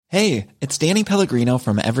Hey, it's Danny Pellegrino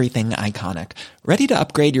from Everything Iconic. Ready to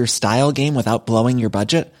upgrade your style game without blowing your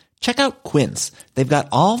budget? Check out Quince. They've got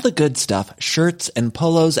all the good stuff, shirts and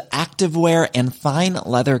polos, activewear, and fine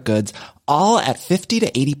leather goods, all at 50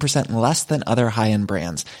 to 80% less than other high-end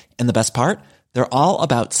brands. And the best part? They're all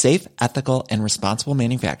about safe, ethical, and responsible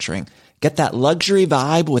manufacturing. Get that luxury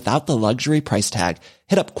vibe without the luxury price tag.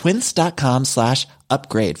 Hit up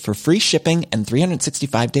quince.com/upgrade for free shipping and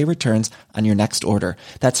 365-day returns on your next order.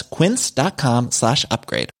 That's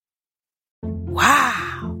quince.com/upgrade.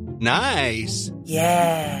 Wow. Nice.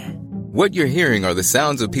 Yeah. What you're hearing are the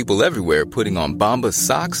sounds of people everywhere putting on Bombas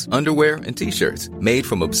socks, underwear, and T-shirts made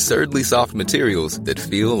from absurdly soft materials that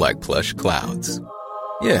feel like plush clouds.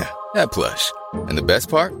 Yeah, that plush. And the best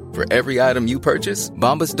part? For every item you purchase,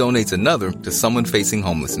 Bombas donates another to someone facing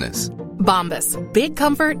homelessness. Bombas. Big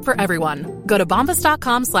comfort for everyone. Go to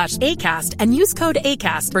bombas.com/ACAST and use code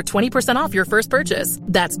ACAST for 20% off your first purchase.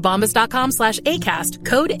 That's bombas.com/ACAST.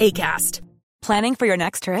 Code ACAST. Planning for your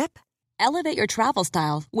next trip? Elevate your travel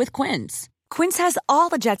style with Quince. Quince has all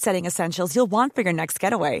the jet-setting essentials you'll want for your next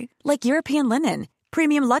getaway, like European linen,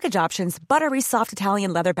 premium luggage options, buttery soft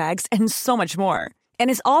Italian leather bags, and so much more. And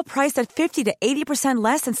is all priced at 50 to 80%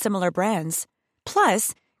 less than similar brands.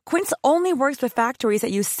 Plus, Quince only works with factories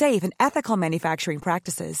that use safe and ethical manufacturing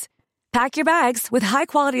practices. Pack your bags with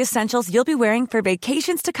high-quality essentials you'll be wearing for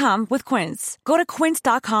vacations to come with Quince. Go to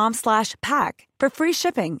quince.com/pack for free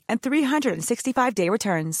shipping and 365-day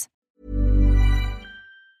returns.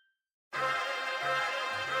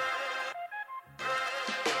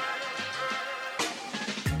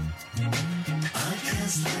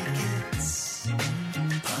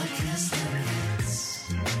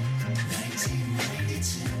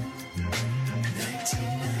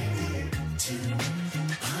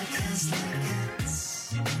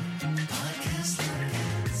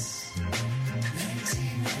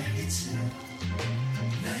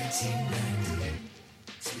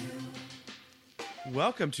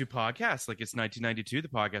 Welcome to Podcast Like It's 1992, the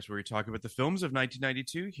podcast where we talk about the films of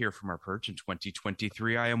 1992 here from our perch in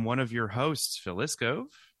 2023. I am one of your hosts, Phil Iskov.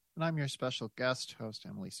 And I'm your special guest host,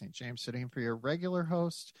 Emily St. James, sitting in for your regular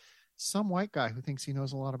host, some white guy who thinks he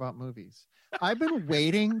knows a lot about movies. I've been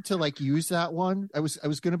waiting to use that one. I was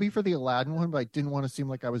going to be for the Aladdin one, but I didn't want to seem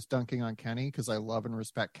like I was dunking on Kenny because I love and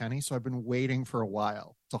respect Kenny. So I've been waiting for a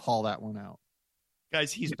while to haul that one out.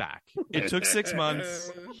 Guys, he's back. It took 6 months.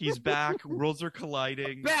 He's back. Worlds are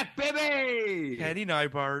colliding. Back, baby! Kenny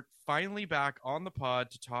Neibart finally back on the pod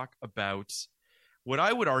to talk about what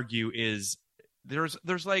I would argue is there's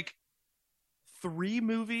like 3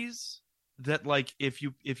 movies that if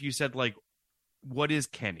you said what is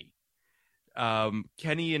Kenny?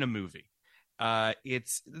 Kenny in a movie.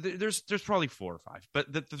 There's probably 4 or 5,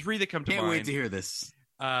 but the 3 that come to mind. Can't wait to hear this.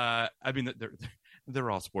 I mean,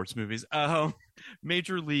 they're all sports movies.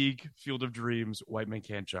 Major League, Field of Dreams, White Man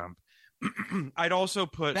Can't Jump. I'd also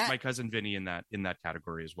put My Cousin Vinny in that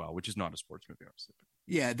category as well, which is not a sports movie, obviously.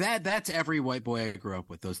 Yeah, that's every white boy I grew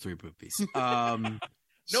up with. Those 3 movies. No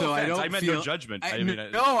so offense. I meant no judgment. I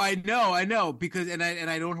know because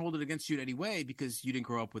I don't hold it against you in any way because you didn't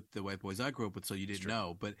grow up with the white boys I grew up with, so you didn't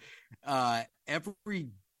know. But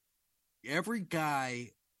every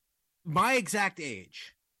guy my exact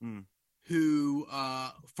age who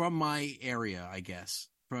from my area, I guess,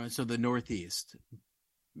 so the Northeast,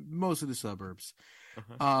 most of the suburbs,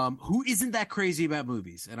 who isn't that crazy about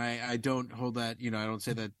movies, and I don't hold that, I don't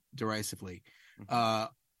say that derisively.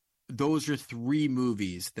 Those are 3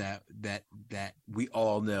 movies that we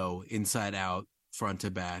all know inside out, front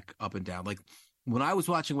to back, up and down. Like when I was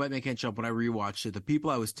watching White Man Can't Jump, when I rewatched it, the people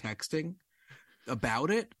I was texting about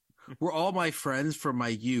it were all my friends from my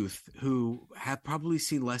youth who have probably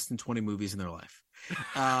seen less than 20 movies in their life.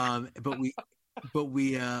 But we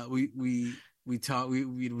talked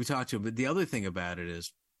to them. But the other thing about it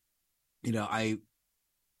is, I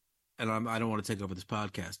don't want to take over this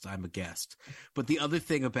podcast. I'm a guest. But the other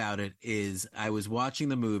thing about it is I was watching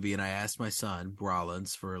the movie and I asked my son,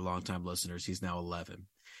 Rollins, for longtime listeners, he's now 11.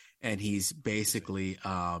 And he's basically,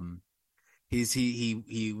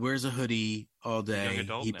 he wears a hoodie all day.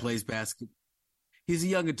 He plays basketball. He's a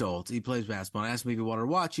young adult. He plays basketball. I asked him if he wanted to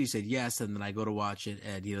watch it. He said yes. And then I go to watch it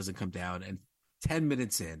and he doesn't come down. And 10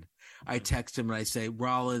 minutes in, I text him and I say,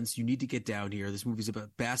 Rollins, you need to get down here. This movie's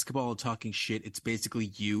about basketball and talking shit. It's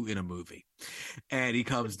basically you in a movie. And he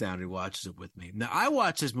comes down and he watches it with me. Now, I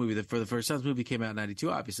watched this movie for the first time. This movie came out in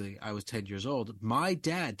 92. Obviously, I was 10 years old. My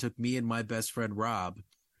dad took me and my best friend, Rob,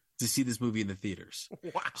 to see this movie in the theaters.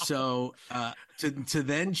 Wow. So to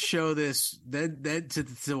then show this, then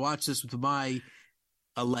to watch this with my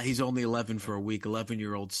He's only 11 for a week.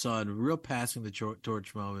 11-year-old son. Real passing the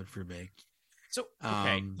torch moment for me. So,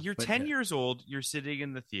 okay, you're 10 yeah. years old. You're sitting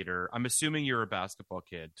in the theater. I'm assuming you're a basketball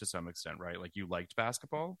kid to some extent, right? Like you liked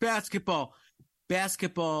basketball? Basketball.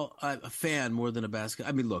 I'm a fan more than a basket.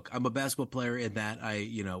 I mean, look, I'm a basketball player in that I,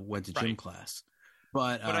 went to gym class,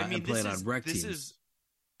 but I mean, and played on rec teams.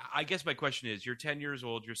 I guess my question is, you're 10 years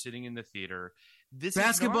old. You're sitting in the theater. This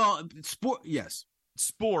basketball, is not... sport. Yes.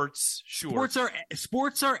 Sports, sure.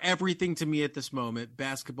 Sports are everything to me at this moment.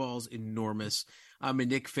 Basketball's enormous. I'm a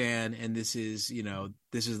Knick fan, and this is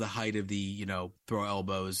the height of the throw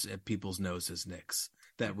elbows at people's noses Knicks.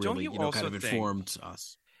 That really kind of informed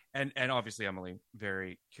us. And obviously, Emily,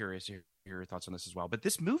 very curious to hear your thoughts on this as well. But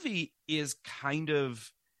this movie is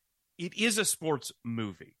it is a sports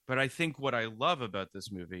movie. But I think what I love about this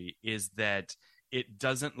movie is that it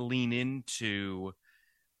doesn't lean into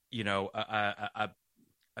a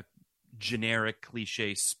generic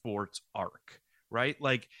cliche sports arc, right?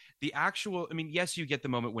 Like the actual, I mean, yes, you get the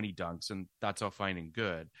moment when he dunks and that's all fine and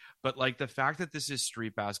good, but like the fact that this is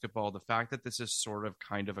street basketball, the fact that this is sort of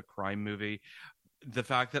kind of a crime movie, the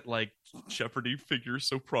fact that like Jeopardy figures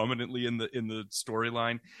so prominently in the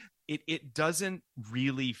storyline, it doesn't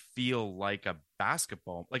really feel like a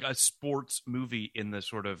basketball, like a sports movie in the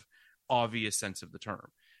sort of obvious sense of the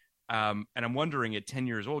term. And I'm wondering, at 10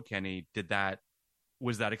 years old, Kenny,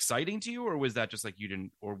 was that exciting to you, or was that just like you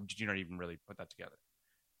didn't, or did you not even really put that together?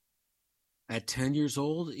 At 10 years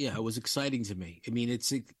old, yeah, it was exciting to me. I mean,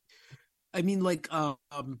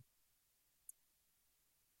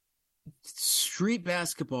 street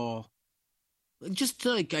basketball, just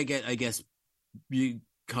like I guess you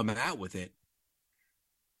come out with it.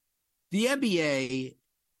 The NBA,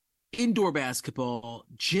 indoor basketball,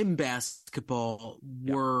 gym basketball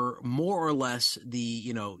were more or less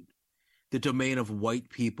the domain of white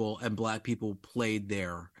people, and black people played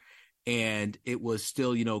there. And it was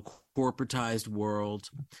still, corporatized world.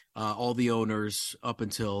 All the owners up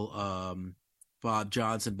until Bob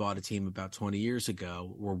Johnson bought a team about 20 years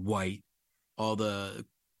ago were white. All the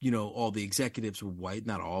executives were white.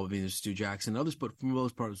 Not all. I mean, there's Stu Jackson and others, but for the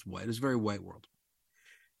most part, it was white. It was a very white world.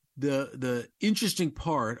 The interesting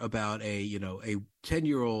part about a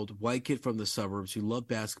 10-year-old white kid from the suburbs who loved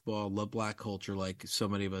basketball, loved black culture like so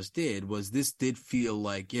many of us did, was this did feel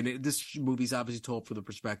like, and this movie's obviously told from the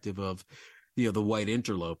perspective of the white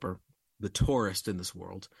interloper, the tourist in this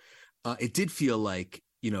world. It did feel like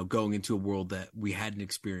going into a world that we hadn't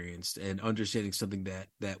experienced and understanding something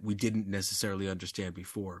that we didn't necessarily understand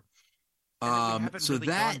before. And we haven't really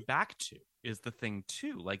gone back to is the thing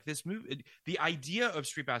too. Like this movie, the idea of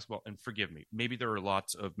street basketball, and forgive me, maybe there are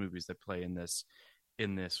lots of movies that play in this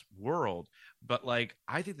world, but like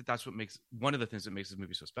I think that's what makes one of the things that makes this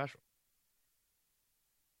movie so special.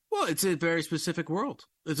 Well, it's a very specific world.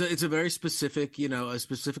 It's a very specific, a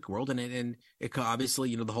specific world, and it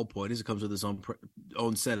obviously, the whole point is it comes with its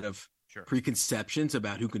own set of preconceptions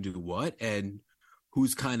about who can do what and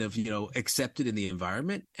who's kind of accepted in the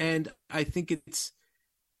environment. And I think it's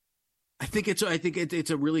a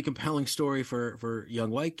really compelling story for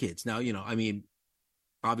young white kids. Now, I mean,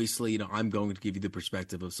 obviously, I'm going to give you the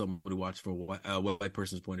perspective of someone who watched from a white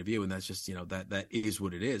person's point of view, and that's just that is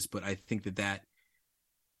what it is. But I think that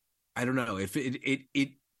I don't know if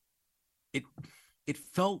it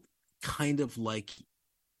felt kind of like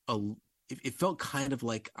it felt kind of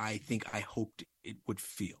like I think I hoped it would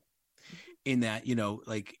feel. In that, we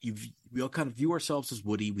all kind of view ourselves as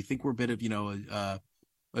Woody. We think we're a bit of a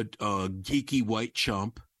geeky white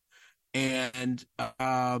chump, and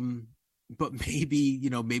but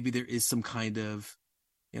maybe there is some kind of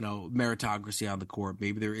meritocracy on the court.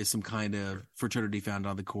 Maybe there is some kind of fraternity found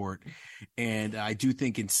on the court. And I do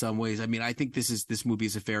think in some ways, I mean, I think this movie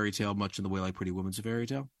is a fairy tale, much in the way like Pretty Woman's a fairy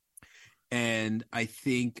tale. And I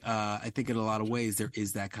think in a lot of ways there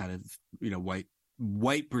is that kind of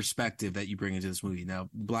white perspective that you bring into this movie. Now,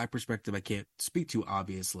 black perspective I can't speak to,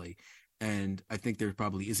 obviously, and I think there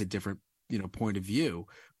probably is a different point of view.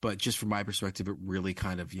 But just from my perspective, it really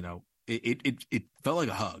kind of it felt like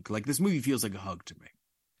a hug. Like this movie feels like a hug to me.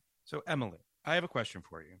 So, Emily, I have a question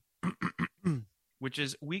for you, which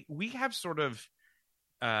is we have sort of,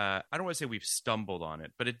 I don't want to say we've stumbled on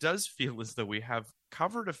it, but it does feel as though we have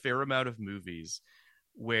covered a fair amount of movies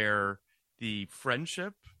where the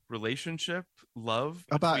friendship, relationship, love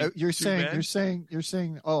about you're saying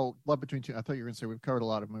love between two. I thought you were going to say we've covered a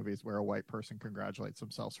lot of movies where a white person congratulates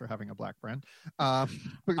themselves for having a black friend. But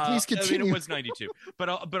please continue. I mean, it was 92, but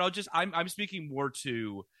I'm speaking more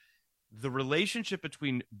to the relationship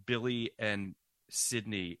between Billy and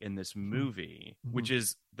Sydney in this movie, which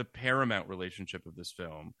is the paramount relationship of this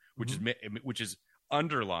film, which is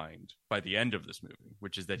underlined by the end of this movie,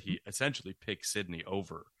 which is that he essentially picks Sydney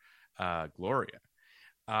over Gloria.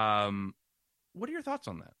 What are your thoughts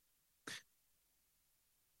on that?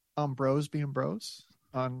 Bros being bros,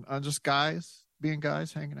 on just guys being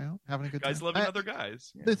guys, hanging out, having a good time. Guys loving other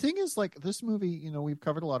guys. Yeah. The thing is, like, this movie, you know, we've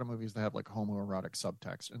covered a lot of movies that have like homoerotic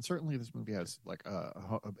subtext, and certainly this movie has like a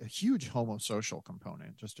huge homosocial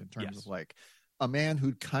component, just in terms of like a man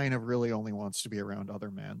who kind of really only wants to be around other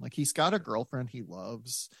men. Like, he's got a girlfriend he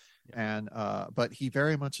loves, and but he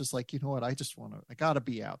very much is like, you know what, I gotta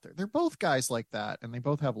be out there. They're both guys like that, and they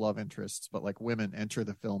both have love interests, but like women enter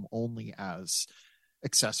the film only as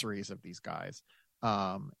accessories of these guys.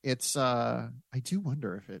 It's I do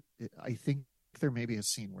wonder if I think there may be a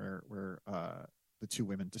scene where the two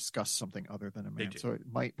women discuss something other than a man, so it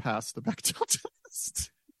might pass the Bechdel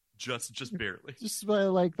test. Just barely. Just by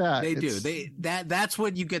like that. They do. That's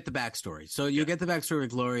what you get the backstory. So you get the backstory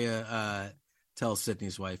with Gloria tells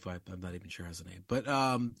Sydney's wife, I'm not even sure has a name, but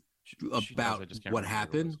about what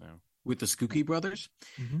happened with the Skookie brothers.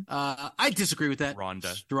 I disagree with that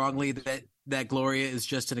strongly, that Gloria is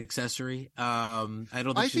just an accessory. I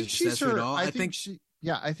don't think she's an accessory at all. I think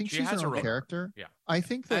she's her own character. Yeah. I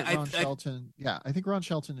think that I think Ron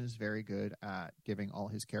Shelton is very good at giving all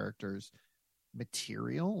his characters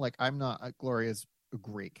material. Like, Gloria's a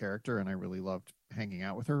great character and I really loved hanging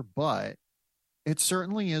out with her, but it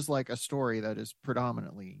certainly is like a story that is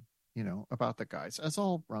predominantly, you know, about the guys, as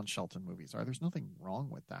all Ron Shelton movies are. There's nothing wrong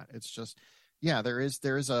with that. It's just, I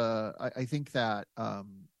think that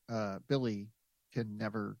Billy can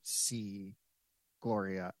never see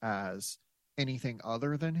Gloria as anything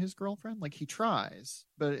other than his girlfriend. Like, he tries,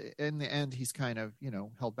 but in the end he's kind of, you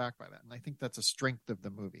know, held back by that. And I think that's a strength of the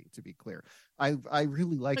movie, to be clear. I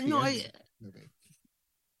really like the movie.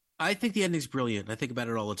 I think the ending's brilliant. I think about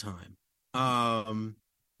it all the time. And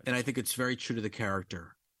I think it's very true to the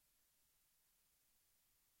character.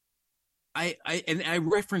 I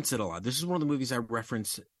reference it a lot. This is one of the movies I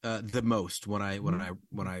reference the most when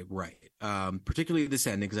I write, particularly this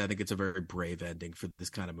ending, because I think it's a very brave ending for this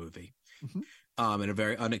kind of movie, and a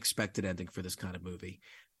very unexpected ending for this kind of movie.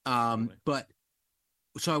 But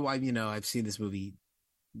so I've seen this movie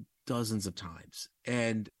dozens of times,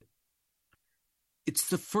 and it's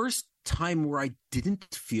the first time where I didn't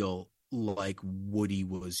feel like Woody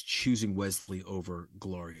was choosing Wesley over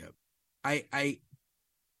Gloria.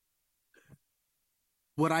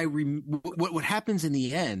 What happens in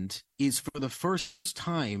the end is, for the first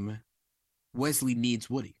time, Wesley needs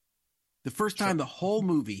Woody. The first time, the whole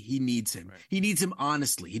movie, he needs him. Right. He needs him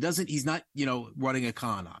honestly. He's not, running a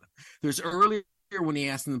con on him. There's earlier when he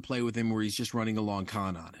asked him to play with him where he's just running a long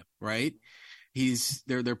con on him, right?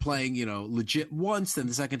 They're playing, legit once, then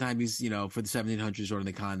the second time he's, for the 1700s running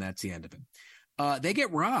the con, that's the end of it. They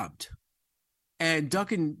get robbed. And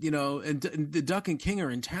Duck and the Duck and King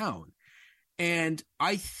are in town. And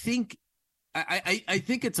I think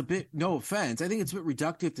it's a bit, no offense, I think it's a bit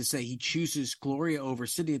reductive to say he chooses Gloria over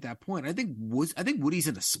Sydney at that point. I think Woody's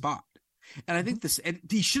in a spot, and I think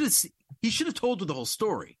he should have told her the whole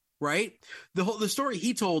story, right? The story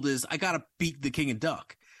he told is, I gotta beat the King and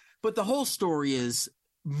Duck, but the whole story is,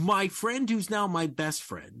 my friend who's now my best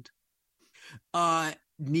friend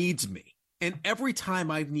needs me, and every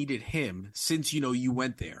time I've needed him since you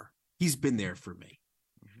went there, he's been there for me.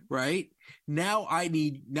 Right now,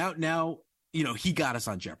 he got us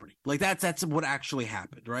on Jeopardy. Like, that's what actually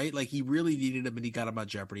happened, right? Like, he really needed him and he got him on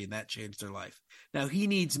Jeopardy, and that changed their life. Now he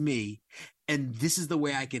needs me, and this is the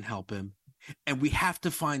way I can help him. And we have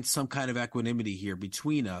to find some kind of equanimity here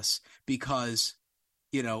between us, because,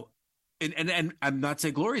 and I'm not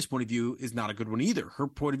saying Gloria's point of view is not a good one either. Her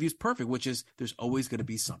point of view is perfect, which is, there's always going to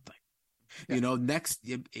be something. Yeah.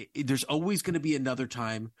 There's always going to be another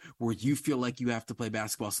time where you feel like you have to play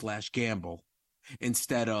basketball / gamble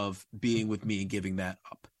instead of being with me and giving that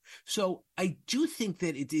up. So I do think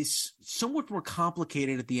that it is somewhat more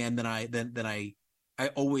complicated at the end than I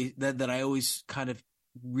always kind of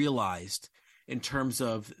realized, in terms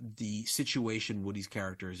of the situation Woody's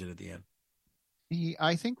character is in at the end.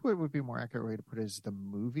 I think what would be a more accurate way to put it is, the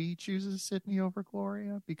movie chooses Sydney over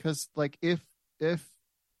Gloria, because, like, if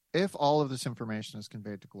all of this information is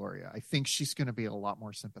conveyed to Gloria, I think she's going to be a lot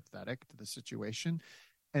more sympathetic to the situation.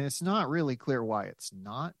 And it's not really clear why it's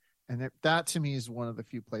not. And that to me is one of the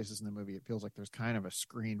few places in the movie it feels like there's kind of a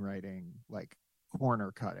screenwriting, like,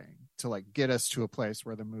 corner cutting to, like, get us to a place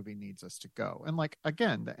where the movie needs us to go. And, like,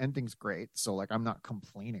 again, the ending's great, so, like, I'm not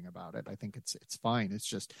complaining about it. I think it's fine. It's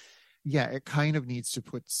just, it kind of needs to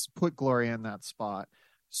put Gloria in that spot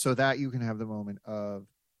so that you can have the moment of,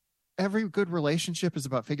 every good relationship is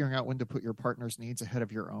about figuring out when to put your partner's needs ahead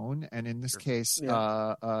of your own. And in this case,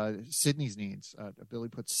 Sydney's needs, Billy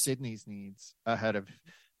puts Sydney's needs ahead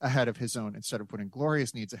of his own instead of putting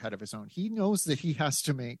Gloria's needs ahead of his own. He knows that he has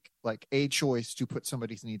to make like a choice to put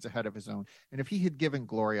somebody's needs ahead of his own. And if he had given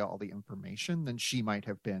Gloria all the information, then she might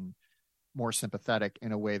have been more sympathetic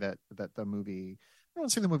in a way that the movie, I don't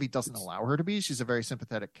say the movie doesn't allow her to be. She's a very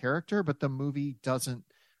sympathetic character, but the movie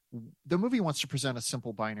wants to present a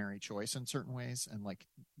simple binary choice in certain ways and like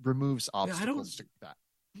removes obstacles to that.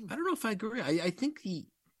 I don't know if I agree. I think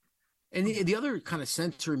the other kind of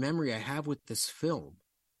sensory memory I have with this film,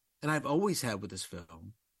 and I've always had with this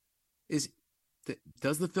film, is that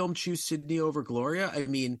does the film choose Sydney over Gloria? I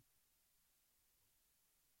mean,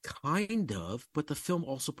 kind of, but the film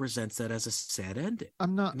also presents that as a sad ending.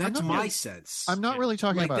 That's my sense. I'm not really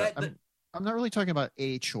talking about that. I'm not really talking about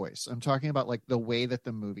a choice. I'm talking about like the way that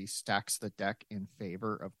the movie stacks the deck in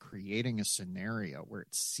favor of creating a scenario where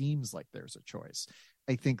it seems like there's a choice.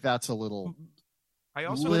 I think that's a little. I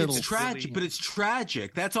also but it's tragic. But it's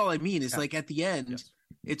tragic. That's all I mean. Is like at the end,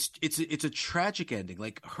 it's a tragic ending.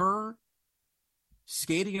 Like her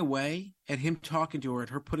skating away and him talking to her and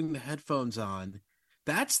her putting the headphones on.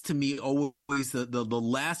 That's to me always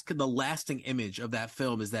the lasting image of that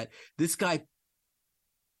film is that this guy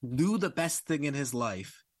knew the best thing in his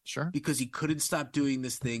life, sure, because he couldn't stop doing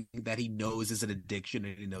this thing that he knows is an addiction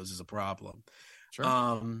and he knows is a problem. Sure.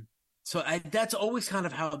 So that's always kind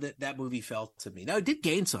of how that movie felt to me. Now it did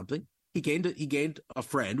gain something. He gained a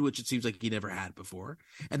friend, which it seems like he never had before,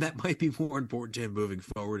 and that might be more important to him moving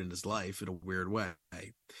forward in his life in a weird way.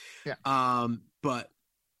 Yeah. But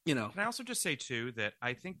you know, can I also just say too that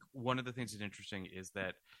I think one of the things that's interesting is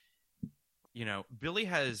that, you know, Billy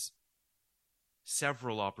has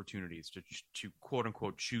several opportunities to quote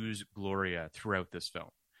unquote choose Gloria throughout this film,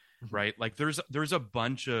 right? Like there's a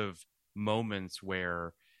bunch of moments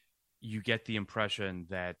where you get the impression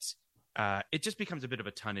that it just becomes a bit of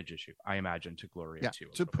a tonnage issue, I imagine, to Gloria too.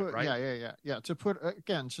 To put, right? To put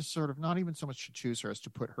again, just sort of not even so much to choose her as to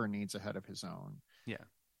put her needs ahead of his own. Yeah,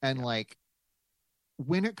 and like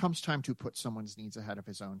when it comes time to put someone's needs ahead of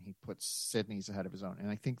his own, he puts Sydney's ahead of his own, and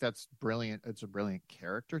I think that's brilliant. It's a brilliant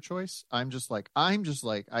character choice. I'm just like, I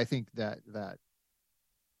think that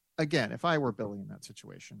again, if I were Billy in that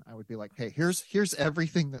situation, I would be like, hey, here's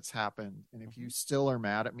everything that's happened, and if you still are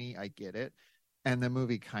mad at me, I get it. And the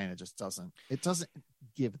movie kind of just doesn't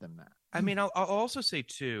give them that. I mean, I'll also say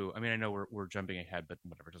too, I mean, I know we're jumping ahead, but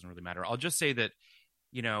whatever, it doesn't really matter. I'll just say that,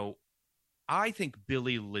 you know, I think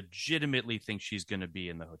Billy legitimately thinks she's going to be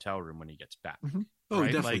in the hotel room when he gets back. Mm-hmm. Oh, right?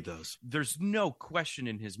 he definitely like, does. There's no question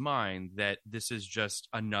in his mind that this is just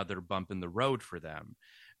another bump in the road for them.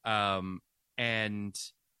 And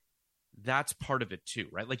that's part of it too,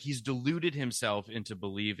 right? Like he's deluded himself into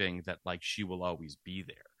believing that like she will always be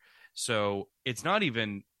there. So I'm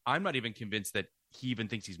not even convinced that he even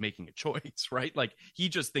thinks he's making a choice, right? Like he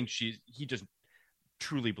just thinks he just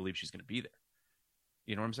truly believes she's going to be there.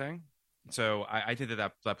 You know what I'm saying? So I think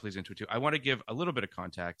that plays into it too. I want to give a little bit of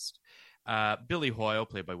context. Billy Hoyle,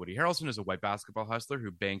 played by Woody Harrelson, is a white basketball hustler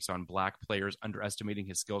who banks on black players underestimating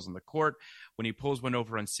his skills on the court. When he pulls one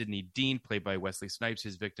over on Sidney Dean, played by Wesley Snipes,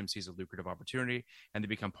 his victim sees a lucrative opportunity, and they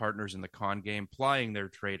become partners in the con game, plying their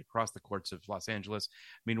trade across the courts of Los Angeles.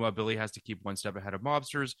 Meanwhile, Billy has to keep one step ahead of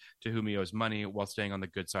mobsters, to whom he owes money, while staying on the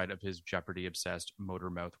good side of his Jeopardy-obsessed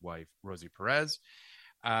motor-mouth wife, Rosie Perez.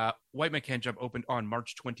 White Man Can't Jump opened on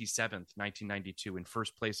March 27th, 1992, in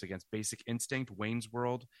first place against Basic Instinct, Wayne's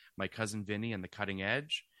World, My Cousin Vinny, and The Cutting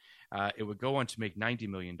Edge. It would go on to make $90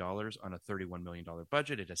 million on a $31 million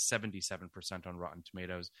budget. It has 77% on Rotten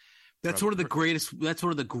Tomatoes. That's one of the greatest. That's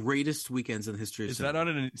one of the greatest weekends in the history of cinema. Is that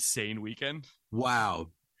not an insane weekend? Wow.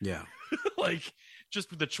 Yeah. Like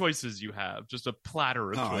just with the choices you have, just a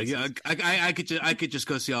platter of choices. Yeah, I could just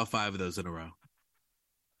go see all 5 of those in a row.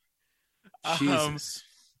 Jesus.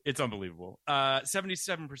 It's unbelievable.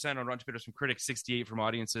 77% on Rotten Tomatoes from critics, 68% from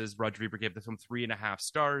audiences. Roger Ebert gave the film 3.5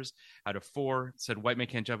 stars out of 4. Said White Man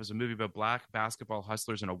Can't Jump is a movie about black basketball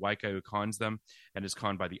hustlers and a white guy who cons them and is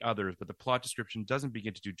conned by the others. But the plot description doesn't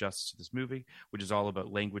begin to do justice to this movie, which is all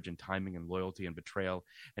about language and timing and loyalty and betrayal,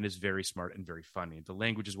 and is very smart and very funny. The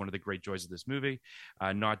language is one of the great joys of this movie,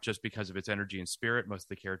 not just because of its energy and spirit. Most of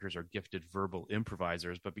the characters are gifted verbal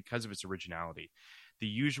improvisers, but because of its originality. The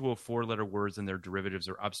usual 4-letter words and their derivatives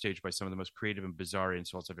are upstaged by some of the most creative and bizarre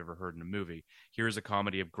insults I've ever heard in a movie. Here is a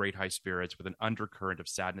comedy of great high spirits with an undercurrent of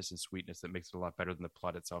sadness and sweetness that makes it a lot better than the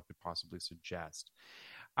plot itself could possibly suggest.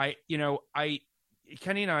 Kenny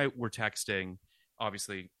and I were texting,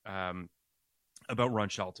 obviously, about Ron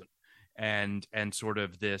Shelton and sort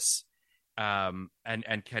of this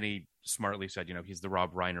And Kenny smartly said, he's the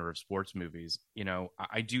Rob Reiner of sports movies.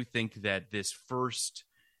 I do think that this first,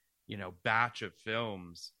 batch of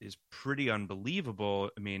films is pretty unbelievable.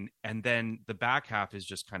 I mean, and then the back half is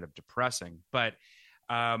just kind of depressing. But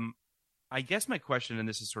I guess my question, and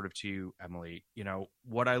this is sort of to you, Emily,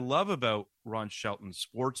 what I love about Ron Shelton's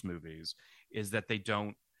sports movies is that they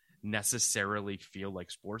don't necessarily feel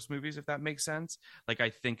like sports movies, if that makes sense. Like,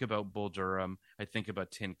 I think about Bull Durham, I think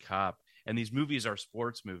about Tin Cup, and these movies are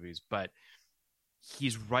sports movies, but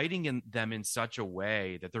he's writing them in such a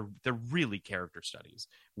way that they're really character studies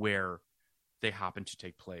where they happen to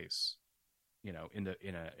take place, in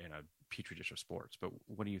a petri dish of sports. But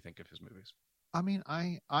what do you think of his movies? I mean,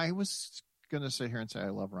 I was gonna sit here and say I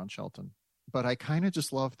love Ron Shelton, but I kind of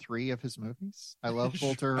just love 3 of his movies. I love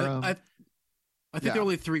Bull Durham. I think there are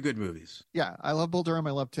only 3 good movies. Yeah, I love Bull Durham.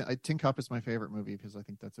 I love Tin Cup is my favorite movie because I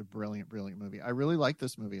think that's a brilliant, brilliant movie. I really like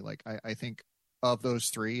this movie. Like, I think of those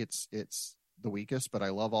 3, it's the weakest, but I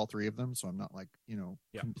love all 3 of them. So I'm not like,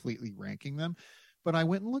 completely ranking them. But I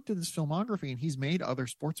went and looked at his filmography, and he's made other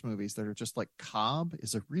sports movies that are just like Cobb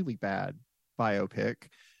is a really bad biopic.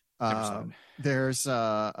 There's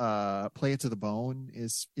Play It to the Bone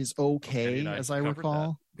is okay, as I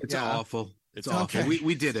recall. It's awful. It's awful. Okay.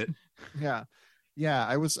 We did it. Yeah.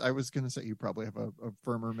 I was going to say you probably have a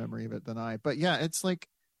firmer memory of it than I, but yeah, it's like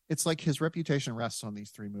his reputation rests on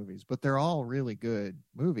these 3 movies, but they're all really good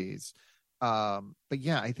movies. But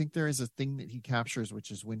yeah, I think there is a thing that he captures,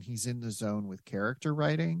 which is when he's in the zone with character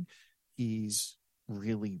writing, he's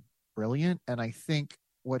really brilliant. And I think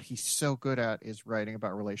what he's so good at is writing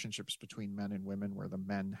about relationships between men and women, where the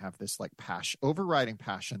men have this like overriding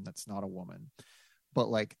passion that's not a woman, but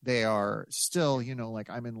like they are still, like,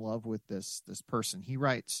 I'm in love with this person. He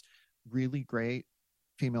writes really great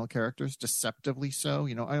female characters, deceptively so.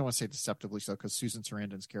 I don't want to say deceptively so because Susan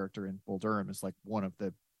Sarandon's character in Bull Durham is like one of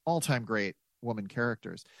the all-time great woman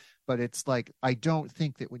characters. But it's like, I don't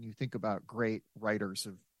think that when you think about great writers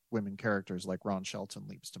of women characters, like Ron Shelton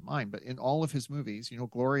leaps to mind. But in all of his movies,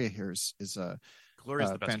 Gloria here is a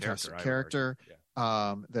Gloria's the best fantastic character.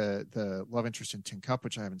 The love interest in Tin Cup,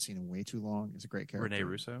 which I haven't seen in way too long, is a great character. Rene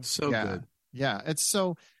Russo. Good. Yeah.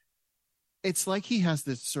 It's like he has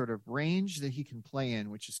this sort of range that he can play in,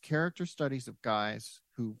 which is character studies of guys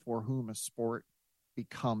for whom a sport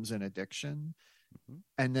becomes an addiction,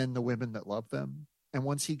 and then the women that love them. And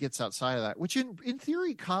once he gets outside of that, which in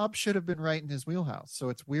theory, Cobb should have been right in his wheelhouse. So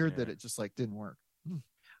it's weird that it just like didn't work.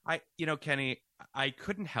 Kenny, I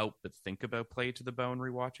couldn't help but think about Play to the Bone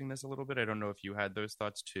rewatching this a little bit. I don't know if you had those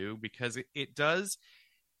thoughts too, because it does.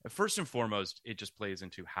 First and foremost, it just plays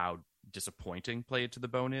into how disappointing Play It to the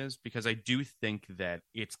Bone is, because I do think that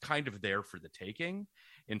it's kind of there for the taking.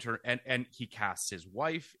 And he casts his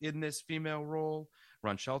wife in this female role.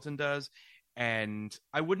 Ron Shelton does. And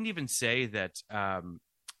I wouldn't even say that. Why am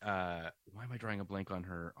I drawing a blank on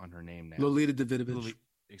her name now? Lolita Davidovich.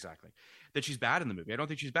 Exactly. That she's bad in the movie. I don't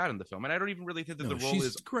think she's bad in the film, and I don't even really think that the role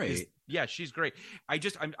is great. Yeah, she's great.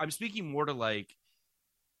 I'm speaking more to like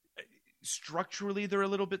structurally they're a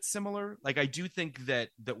little bit similar. Like, I do think that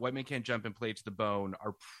White Men Can't Jump and Play to the Bone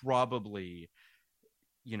are probably,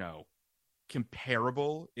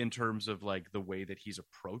 comparable in terms of like the way that he's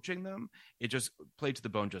approaching them. It just Play to the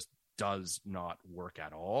Bone just does not work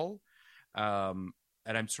at all. And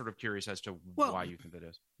I'm sort of curious as to why you think that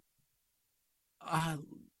is. I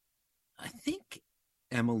think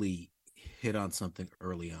Emily hit on something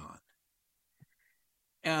early on.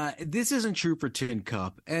 This isn't true for Tin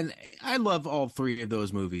Cup, and I love all 3 of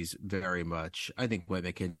those movies very much. I think White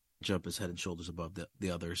Man Can't Jump is head and shoulders above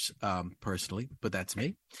the others, personally, but that's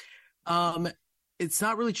me. It's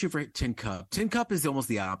not really true for Tin Cup. Tin Cup is almost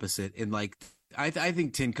the opposite. In like, I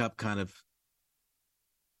think Tin Cup I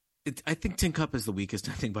think Tin Cup is the weakest,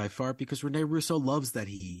 I think, by far, because Rene Russo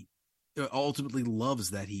ultimately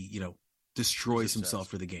loves that he, destroys himself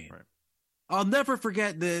for the game. Right. I'll never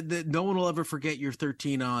forget the no one will ever forget your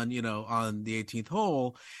 13 on the 18th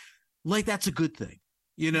hole. Like, that's a good thing,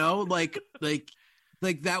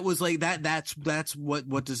 like that was like that's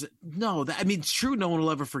what does it, no, I mean, it's true. No one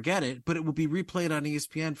will ever forget it, but it will be replayed on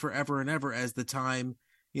ESPN forever and ever as the time,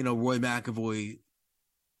 Roy McAvoy,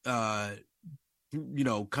 kind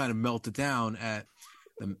of melted down at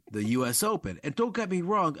the U.S. Open. And don't get me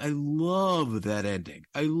wrong, I love that ending.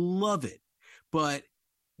 I love it. But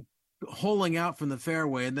holing out from the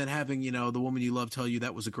fairway and then having, the woman you love tell you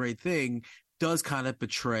that was a great thing does kind of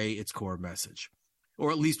betray its core message,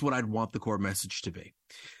 or at least what I'd want the core message to be,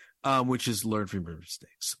 which is learn from your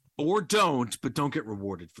mistakes. Or don't, but don't get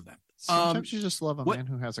rewarded for them. Sometimes you just love a man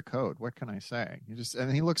who has a code. What can I say?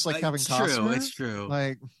 And he looks like Kevin Costner. It's true.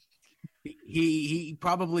 Like, He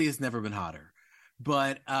probably has never been hotter.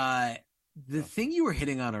 But the thing you were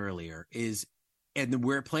hitting on earlier is, and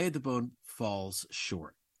where Play at the Bone falls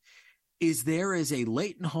short, is there is a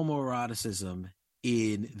latent homoeroticism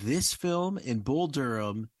in this film, in Bull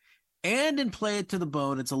Durham, and in Play It to the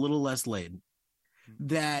Bone. It's a little less latent,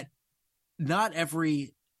 that not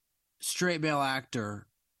every straight male actor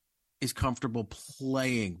is comfortable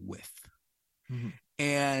playing with. Mm-hmm.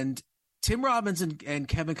 And Tim Robbins and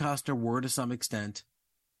Kevin Costner were to some extent.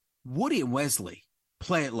 Woody and Wesley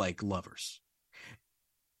play it like lovers.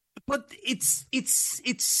 But it's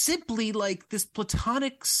simply like this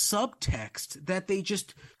platonic subtext that they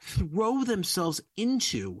just throw themselves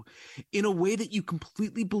into in a way that you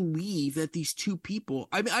completely believe that these two people.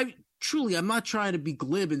 I mean, I'm not trying to be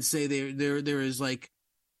glib and say there is like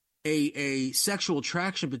a sexual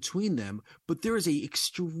attraction between them, but there is a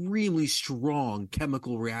extremely strong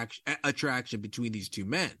chemical attraction between these two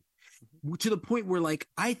men, to the point where, like,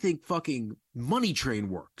 I think fucking Money Train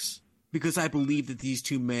works because I believe that these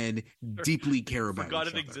two men deeply care about each other.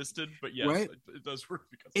 Forgot it existed, but yes, right? It does work.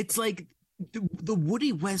 Because it's like the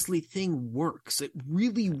Woody Wesley thing works. It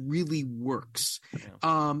really, really works.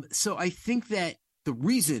 Yeah. So I think that the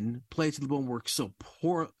reason Play It to the Bone works so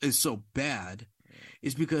bad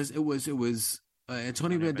is because it was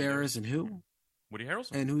Antonio Banderas and who? Woody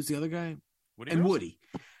Harrelson. And who's the other guy? Woody and Harrelson. Woody.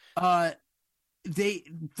 They,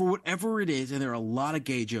 for whatever it is, and there are a lot of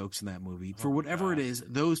gay jokes in that movie, for whatever it is,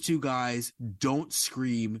 those two guys don't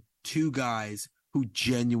scream two guys who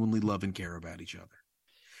genuinely love and care about each other.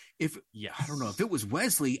 I don't know, if it was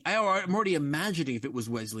Wesley, I'm already imagining if it was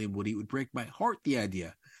Wesley and Woody, it would break my heart, the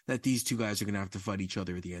idea that these two guys are going to have to fight each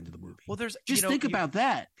other at the end of the movie. Well, think about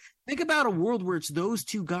that. Think about a world where it's those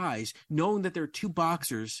two guys knowing that they're two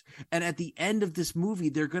boxers, and at the end of this movie,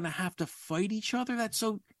 they're going to have to fight each other. That's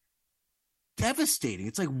so devastating.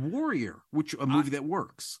 It's like Warrior, a movie that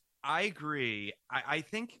works. I agree. I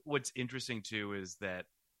think what's interesting too is that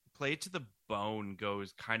Play It to the Bone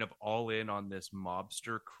goes kind of all in on this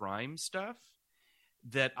mobster crime stuff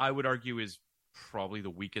that I would argue is probably the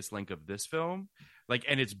weakest link of this film. Like,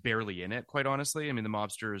 and it's barely in it, quite honestly. I mean, the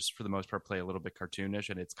mobsters for the most part play a little bit cartoonish,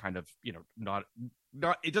 and it's kind of, not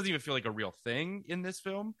it doesn't even feel like a real thing in this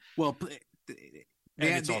film. Well, the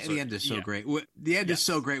end is so great. The end is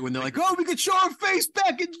so great when they're like, "Oh, we could show our face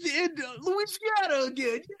back in Louisiana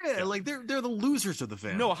again." Yeah, like they're the losers of the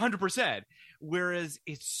film. No, 100%. Whereas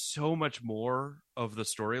it's so much more of the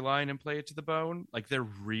storyline and Play It to the Bone. Like they're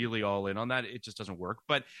really all in on that. It just doesn't work.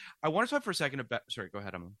 But I want to talk for a second about. Sorry, go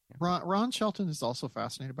ahead, Emma. Yeah. Ron Shelton is also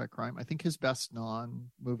fascinated by crime. I think his best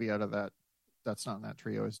non-movie out of that's not in that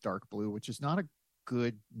trio is Dark Blue, which is not a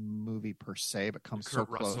good movie per se, but comes so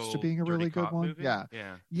close to being a really good one. Movie?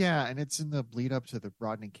 Yeah, and it's in the lead up to the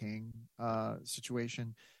Rodney King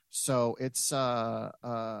situation. So it's I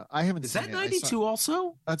haven't is seen that 92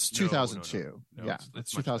 also? That's 2002. No, yeah,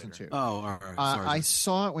 it's 2002. Oh, all right. Sorry. I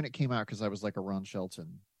saw it when it came out because I was like a Ron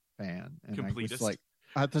Shelton fan, and Completist. I was like,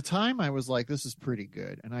 at the time I was like, this is pretty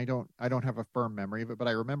good, and I don't have a firm memory of it, but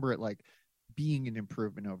I remember it like being an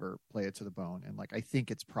improvement over Play It to the Bone, and like I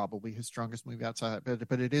think it's probably his strongest movie outside,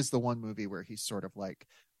 but it is the one movie where he's sort of like,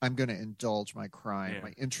 I'm going to indulge my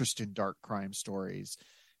interest in dark crime stories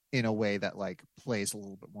in a way that like plays a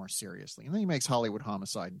little bit more seriously, and then he makes Hollywood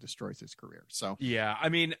Homicide and destroys his career. So yeah, I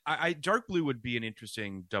mean, I Dark Blue would be an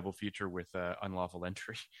interesting double feature with Unlawful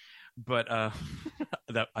Entry, but a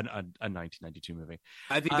 1992 movie.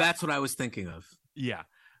 I think that's what I was thinking of. Yeah.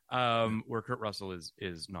 Where Kurt Russell is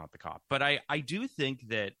not the cop. But I do think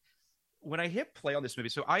that when I hit play on this movie,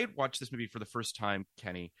 so I had watched this movie for the first time,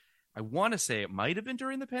 Kenny, I want to say it might have been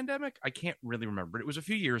during the pandemic. I can't really remember. It was a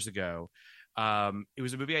few years ago. It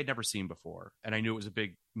was a movie I'd never seen before, and I knew it was a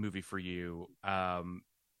big movie for you. And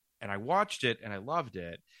I watched it and I loved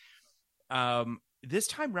it. This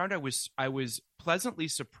time around, I was pleasantly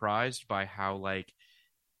surprised by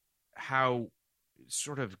how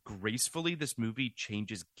sort of gracefully this movie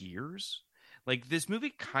changes gears. Like this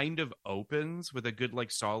movie kind of opens with a good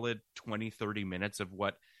like solid 20-30 minutes of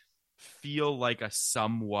what feel like a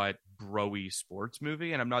somewhat bro-y sports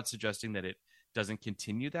movie, and I'm not suggesting that it doesn't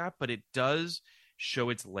continue that, but it does show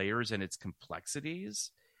its layers and its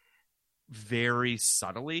complexities very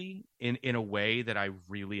subtly in a way that I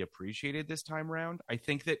really appreciated this time around. I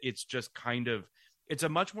think that it's just it's a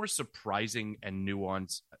much more surprising and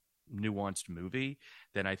nuanced movie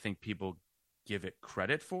than I think people give it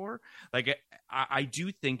credit for. Like I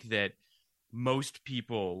do think that most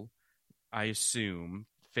people, I assume,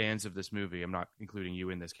 fans of this movie, I'm not including you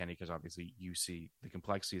in this, Kenny, because obviously you see the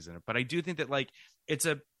complexities in it, but I do think that like it's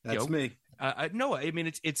a That's me. No, I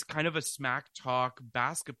mean it's kind of a smack talk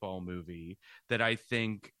basketball movie that I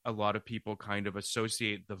think a lot of people kind of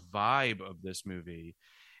associate the vibe of this movie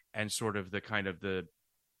and sort of the kind of the,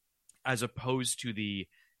 as opposed to the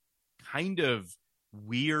kind of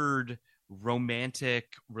weird romantic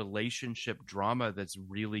relationship drama that's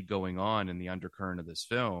really going on in the undercurrent of this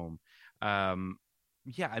film.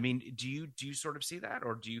 Yeah, I mean, do you sort of see that,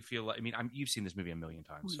 or do you feel like, I mean, you've seen this movie a million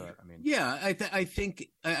times, so I mean, yeah, I think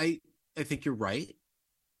you're right.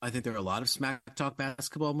 I think there are a lot of smack talk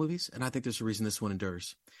basketball movies, and I think there's a reason this one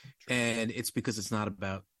endures. True. And it's because it's not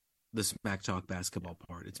about the smack talk basketball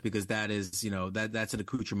part. It's because that is, that's an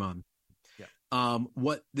accoutrement. Yeah.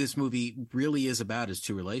 What this movie really is about is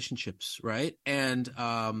two relationships, right? And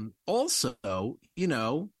also, I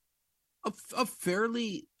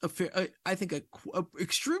think a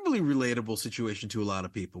extremely relatable situation to a lot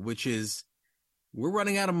of people, which is we're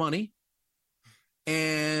running out of money,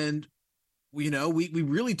 and we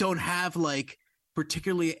really don't have like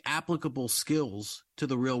particularly applicable skills to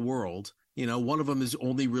the real world. One of them is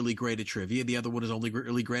only really great at trivia. The other one is only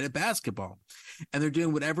really great at basketball, and they're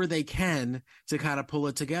doing whatever they can to kind of pull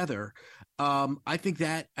it together. I think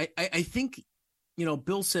that I think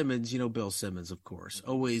Bill Simmons, of course,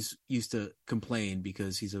 always used to complain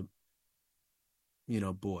because he's a,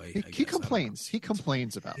 boy. He complains. He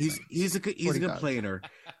complains about things. He's a complainer.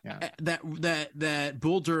 Yeah. That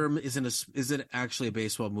Bull Durham isn't actually a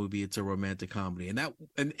baseball movie. It's a romantic comedy, and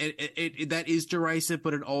that is derisive,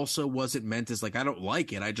 but it also wasn't meant as like, I don't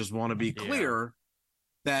like it. I just want to be clear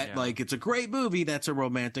that like it's a great movie. That's a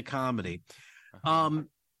romantic comedy. There are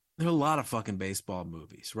a lot of fucking baseball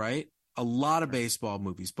movies, right? A lot of baseball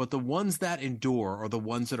movies, but the ones that endure are the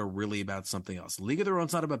ones that are really about something else. League of Their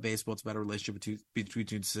Own's not about baseball. It's about a relationship between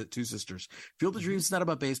two sisters. Field of Dreams is not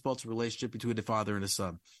about baseball. It's a relationship between a father and a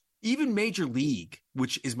son. Even Major League,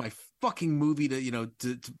 which is my fucking movie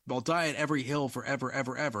to I'll die at every hill forever,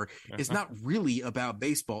 ever, ever, is not really about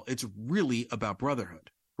baseball. It's really about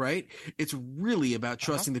brotherhood, right? It's really about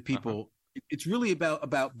trusting the people. It's really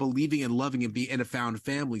about believing and loving and be in a found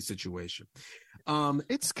family situation.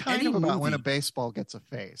 It's kind of about when a baseball gets a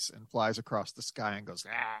face and flies across the sky and goes,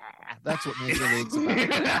 ah. That's what Major League's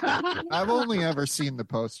about. I've only ever seen the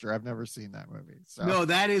poster. I've never seen that movie. So. No,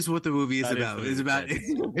 that is what the movie is about. It's about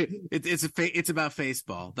it's about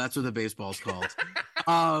baseball. That's what the baseball's called.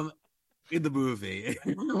 In the movie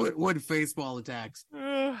when baseball attacks.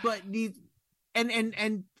 But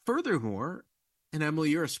and furthermore, and Emily,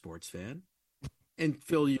 you're a sports fan, and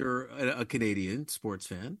Phil, you're a Canadian sports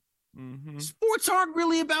fan. Mm-hmm. Sports aren't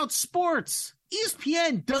really about sports.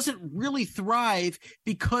 ESPN doesn't really thrive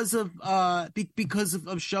because of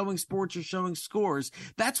showing sports or showing scores.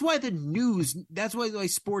 That's why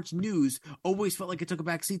sports news always felt like it took a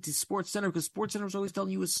backseat to Sports Center, because Sports Center was always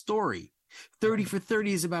telling you a story. 30 for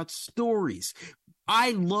 30 is about stories.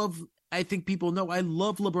 I think people know I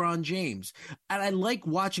love LeBron James, and I like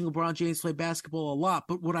watching LeBron James play basketball a lot.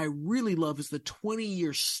 But what I really love is the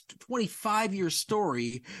 25-year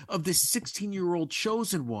story of this 16-year-old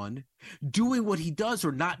chosen one doing what he does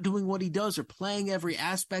or not doing what he does, or playing every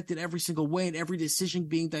aspect in every single way and every decision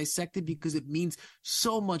being dissected, because it means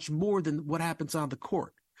so much more than what happens on the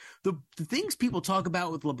court. The things people talk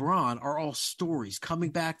about with LeBron are all stories. Coming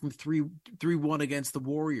back from 3-1 against the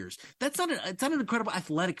Warriors. It's not an incredible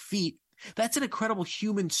athletic feat. That's an incredible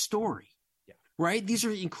human story. Yeah. Right? These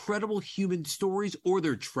are incredible human stories, or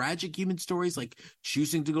they're tragic human stories, like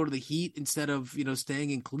choosing to go to the Heat instead of, staying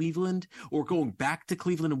in Cleveland, or going back to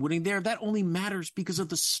Cleveland and winning there. That only matters because of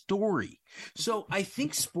the story. So I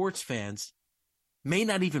think sports fans may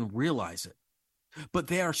not even realize it, but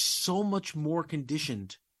they are so much more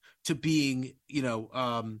conditioned to being,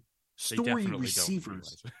 story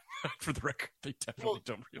receivers. For the record, they definitely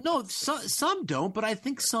don't realize. No, some don't, but I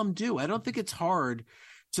think some do. I don't think it's hard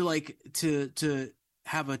to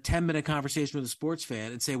have a 10-minute conversation with a sports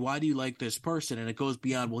fan and say, why do you like this person? And it goes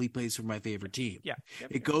beyond, well, he plays for my favorite team. Yeah.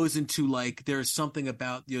 It goes into like, there's something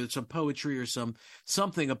about, some poetry or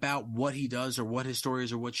something about what he does, or what his story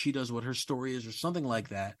is, or what she does, what her story is, or something like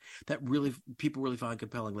that really people really find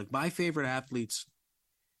compelling. Like, my favorite athletes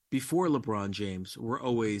before LeBron James were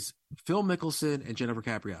always Phil Mickelson and Jennifer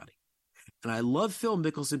Capriati. And I love Phil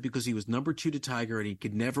Mickelson because he was number 2 to Tiger, and he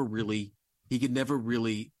could never really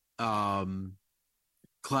climb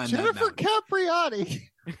Jennifer Capriati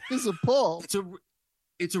is a pull.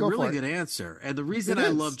 It's a really good answer. And the reason I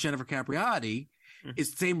love Jennifer Capriati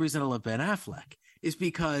is the same reason I love Ben Affleck, is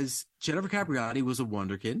because Jennifer Capriati was a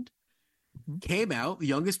wonderkind. came out, the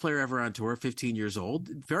youngest player ever on tour, 15 years old,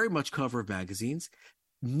 very much cover of magazines,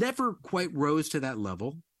 never quite rose to that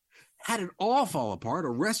level, had it all fall apart,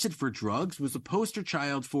 arrested for drugs, was a poster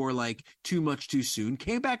child for like Too Much Too Soon,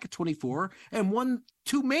 came back at 24 and won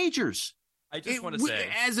 2 majors. I just want to say,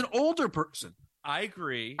 as an older person, I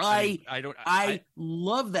agree. I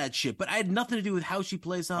love that shit, but I had nothing to do with how she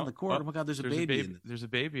plays on the court. Oh my God, there's a baby. There's a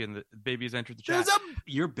baby, and the baby has entered the chat.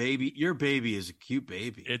 Your baby is a cute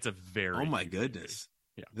baby. It's a very. Oh my goodness.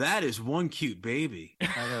 Yeah. That is one cute baby.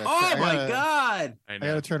 Oh my God. I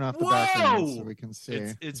gotta turn off the background so we can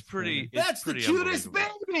see. It's pretty. That's pretty the cutest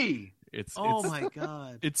baby. Oh my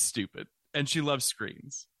God. It's stupid. And she loves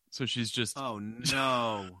screens. So she's just. Oh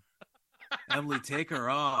no. Emily, take her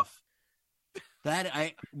off. That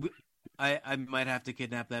I might have to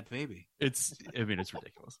kidnap that baby. It's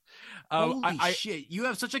ridiculous. Holy shit! You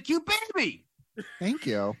have such a cute baby. Thank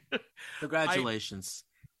you. Congratulations.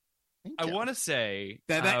 I want to say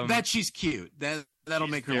that she's cute. That'll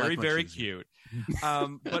make her very, life very easier.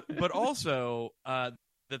 cute. But also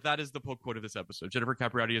that is the pull quote of this episode. Jennifer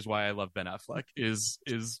Capriati is why I love Ben Affleck is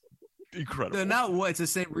incredible. They're not what? It's the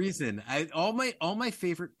same reason. All my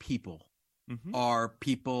favorite people are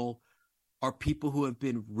people who have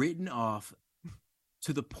been written off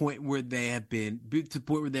to the point where they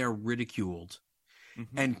are ridiculed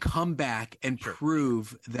and come back and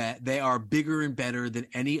prove that they are bigger and better than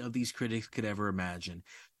any of these critics could ever imagine.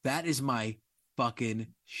 That is my fucking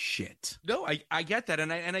shit. No, I get that.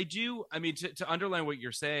 And I do. I mean, to underline what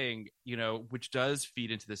you're saying, which does feed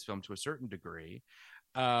into this film to a certain degree.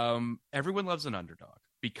 Everyone loves an underdog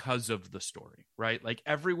because of the story, right? Like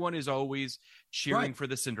everyone is always cheering for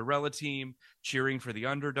the Cinderella team, cheering for the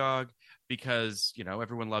underdog because,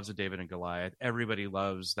 everyone loves a David and Goliath. Everybody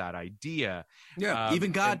loves that idea. Yeah.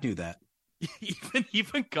 Even God knew that.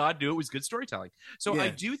 Even God knew it was good storytelling. So I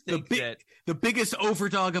do think that the biggest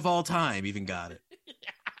overdog of all time even got it.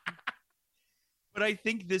 But I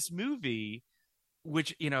think this movie,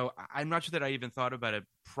 which, I'm not sure that I even thought about it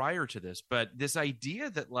prior to this, but this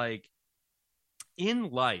idea that like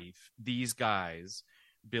in life, these guys,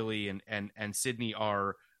 Billy and Sydney,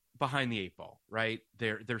 are behind the 8 ball, right?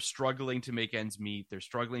 They're struggling to make ends meet. They're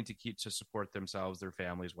struggling to support themselves, their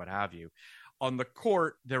families, what have you. On the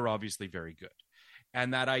court, they're obviously very good.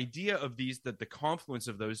 And that idea of that the confluence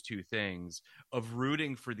of those two things, of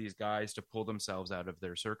rooting for these guys to pull themselves out of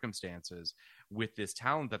their circumstances with this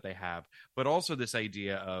talent that they have, but also this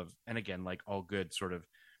idea of, and again, like all good sort of,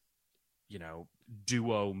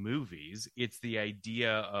 duo movies, it's the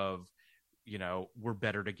idea of, we're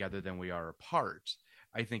better together than we are apart,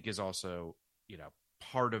 I think is also,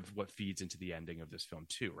 part of what feeds into the ending of this film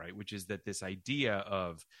too, right? Which is that this idea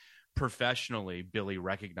of professionally Billy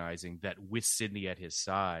recognizing that with Sydney at his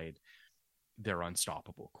side, they're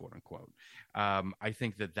unstoppable, quote unquote. I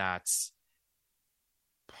think that's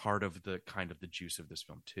part of the kind of the juice of this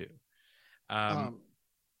film too.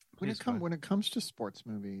 When it comes to sports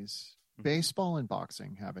movies, baseball and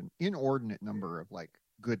boxing have an inordinate number of like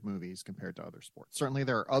good movies compared to other sports. Certainly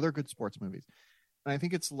there are other good sports movies. And I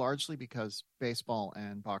think it's largely because baseball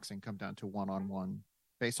and boxing come down to one-on-one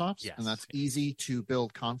face-offs, and that's easy to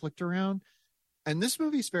build conflict around. And this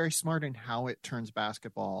movie is very smart in how it turns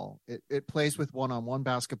basketball. It plays with one-on-one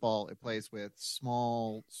basketball. It plays with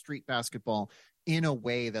small street basketball in a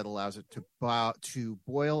way that allows it to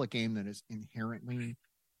boil a game that is inherently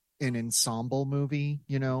an ensemble movie,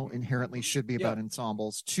 inherently should be about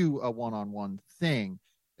ensembles, to a one-on-one thing.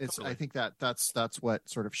 I think that's what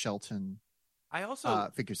sort of Shelton I also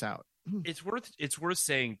figures out. It's worth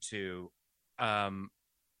saying too,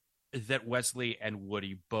 that Wesley and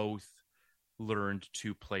Woody both learned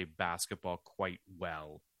to play basketball quite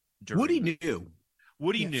well. Woody knew.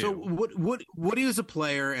 So Woody was a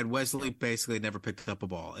player, and Wesley basically never picked up a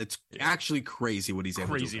ball. It's actually crazy what he's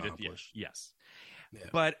able to accomplish. Yes. Yeah.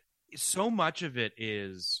 But so much of it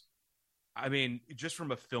is, I mean, just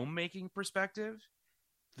from a filmmaking perspective,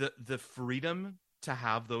 the freedom to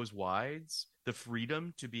have those wides, the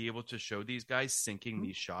freedom to be able to show these guys sinking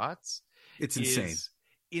these shots, it's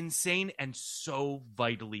insane and so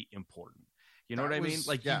vitally important. You know what I mean?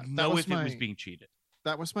 Like, if it was being cheated.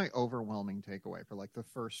 That was my overwhelming takeaway for like the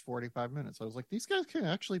first 45 minutes. I was like, these guys can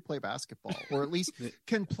actually play basketball, or at least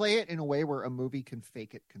can play it in a way where a movie can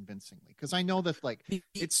fake it convincingly. Because I know that like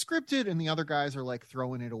it's scripted and the other guys are like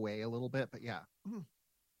throwing it away a little bit, but yeah.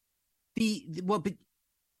 But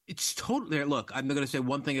it's totally, look, I'm going to say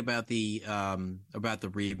one thing about the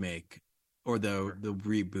remake or the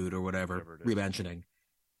reboot or whatever re-mentioning.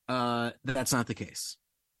 That's not the case.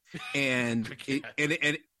 And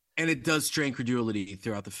it does strain credulity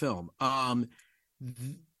throughout the film.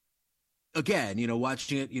 again,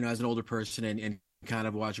 watching it, as an older person and kind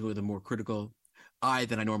of watching it with a more critical eye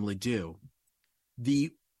than I normally do,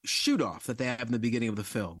 the shoot off that they have in the beginning of the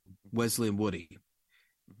film, Wesley and Woody,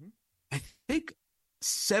 I think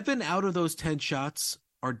 7 out of those 10 shots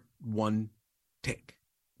are one take,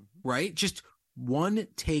 right? Just one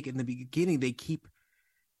take in the beginning. They keep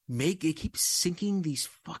sinking these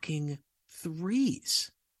fucking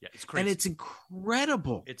threes. Yeah, it's crazy. And it's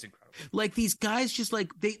incredible. It's incredible. Like these guys just like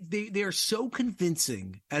they are so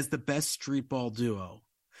convincing as the best street ball duo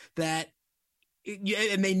that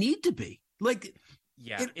and they need to be. Like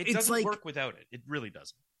it doesn't work without it. It really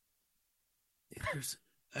doesn't.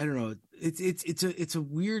 I don't know. It's a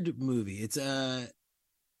weird movie. It's you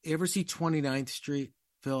ever see 29th Street,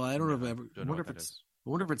 Phil? I don't know if I ever I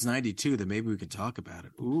wonder if it's 92, then maybe we could talk about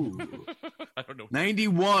it. Ooh. I don't know.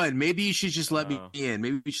 91. Maybe you should just let me in.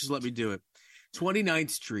 Maybe you should just let me do it. 29th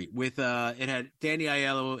Street with it had Danny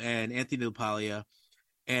Aiello and Anthony LaPaglia.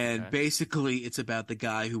 And basically it's about the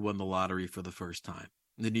guy who won the lottery for the first time.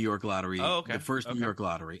 The New York lottery. Oh, okay. The first New York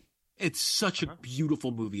lottery. It's such a beautiful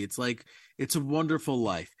movie. It's like, it's a wonderful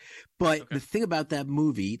life. But the thing about that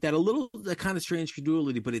movie, that kind of strange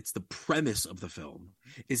credulity, but it's the premise of the film,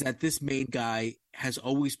 is that this main guy has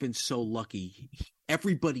always been so lucky.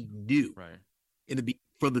 Everybody knew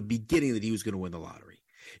from the beginning that he was going to win the lottery.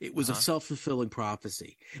 It was a self-fulfilling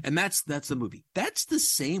prophecy. And that's the movie. That's the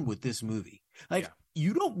same with this movie. Like,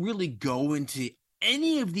 you don't really go into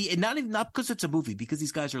any of the, and not because it's a movie, because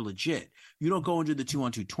these guys are legit. You don't go into the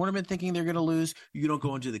 2-on-2 tournament thinking they're going to lose. You don't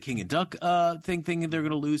go into the King and Duck thing thinking they're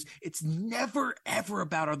going to lose. It's never ever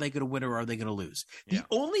about are they going to win or are they going to lose. The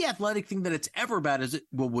only athletic thing that it's ever about is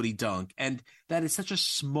would he dunk, and that is such a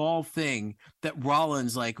small thing that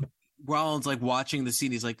Rollins watching the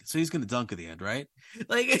scene. He's like, so he's going to dunk at the end, right?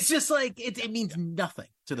 Like it's just like it means nothing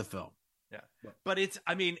to the film. Yeah, but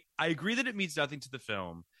I agree that it means nothing to the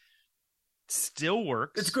film. Still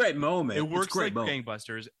works. It's a great moment. It works like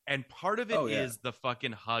gangbusters, and part of it is the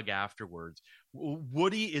fucking hug afterwards.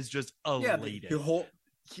 Woody is just elated.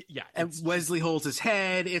 And Wesley holds his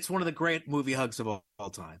head. It's one of the great movie hugs of all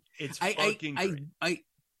time. It's fucking great.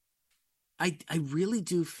 I really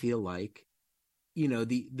do feel like,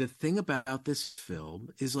 the thing about this film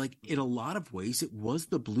is, like, in a lot of ways, it was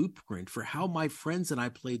the blueprint for how my friends and I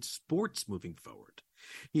played sports moving forward.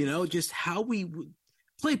 Just how we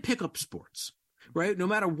play pickup sports, right? No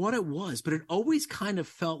matter what it was, but it always kind of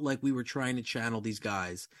felt like we were trying to channel these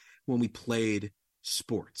guys when we played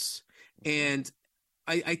sports. And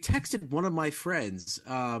I texted one of my friends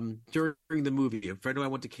during the movie, a friend who I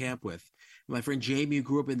went to camp with, my friend Jamie, who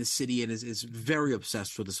grew up in the city and is very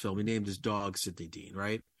obsessed with this film. He named his dog Sidney Dean,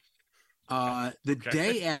 right? The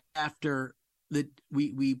day after that,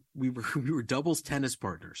 we were doubles tennis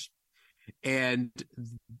partners, and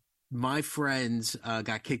my friends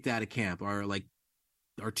got kicked out of camp.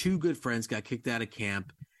 Our two good friends got kicked out of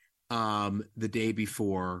camp the day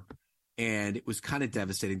before, and it was kind of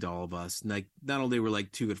devastating to all of us. And, like, not only were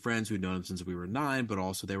like two good friends who'd known them since we were 9, but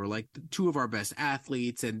also they were like two of our best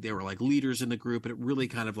athletes, and they were like leaders in the group. And it really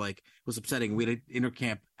kind of like was upsetting. We had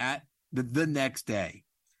intercamp at the next day,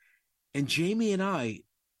 and Jamie and I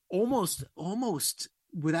almost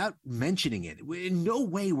without mentioning it, in no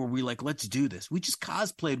way were we like, let's do this. We just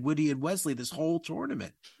cosplayed Woody and Wesley this whole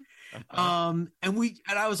tournament. And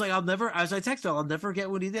I was like, I'll never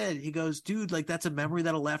forget what he did. He goes, dude, like, that's a memory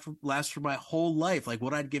that'll last for my whole life. Like,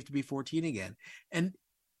 what I'd give to be 14 again. And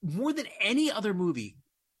more than any other movie,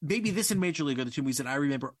 maybe this and Major League are the two movies that I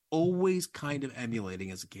remember always kind of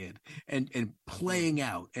emulating as a kid and playing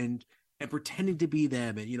out and pretending to be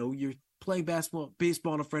them. And, you're playing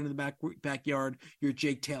baseball in a friend in the backyard. You're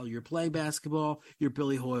Jake Taylor. You're playing basketball. You're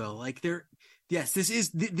Billy Hoyle. Like, this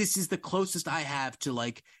is the closest I have to,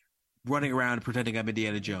 like, running around and pretending I'm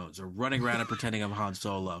Indiana Jones, or running around and pretending I'm Han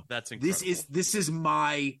Solo. That's incredible. This is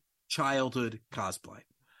my childhood cosplay.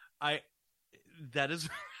 That is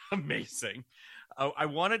amazing. I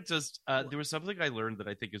wanted there was something I learned that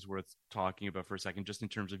I think is worth talking about for a second, just in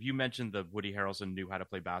terms of, you mentioned that Woody Harrelson knew how to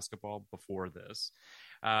play basketball before this.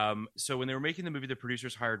 So when they were making the movie, the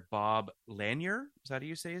producers hired Bob Lanier. Is that how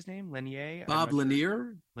you say his name? Lanier? Bob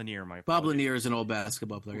Lanier? Lanier, my apologies. Bob Lanier is an old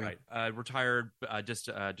basketball player. Right. Retired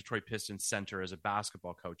Detroit Pistons center as a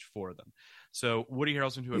basketball coach for them. So Woody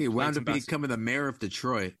Harrelson, who had wound up becoming the mayor of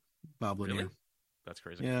Detroit, Bob Lanier. Really? That's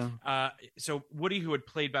crazy. Yeah. So Woody, who had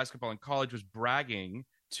played basketball in college, was bragging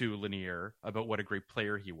to Lanier about what a great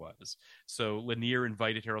player he was. So Lanier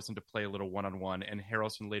invited Harrelson to play a little one-on-one, and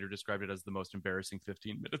Harrelson later described it as the most embarrassing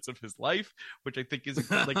 15 minutes of his life, which I think is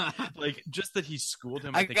like just that he schooled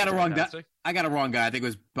him. I think got a wrong guy. fantastic. I got a wrong guy. I think it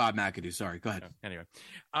was Bob McAdoo. Sorry, go ahead. Anyway,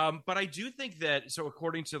 but I do think that, so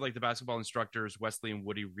according to like the basketball instructors, Wesley and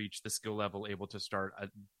Woody reached the skill level able to start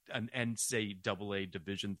an NCAA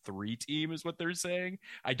Division III team, is what they're saying.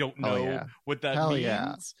 I don't know what that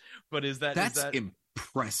means, but that's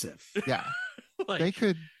impressive. Yeah. Like,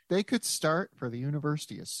 they could start for the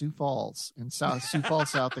University of Sioux Falls in Sioux Falls,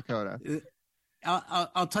 South Dakota.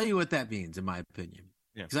 I'll tell you what that means, in my opinion.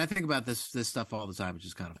 Yeah. Because I think about this stuff all the time, which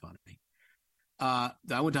is kind of funny.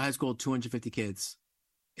 I went to high school with 250 kids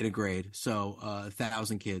in a grade, so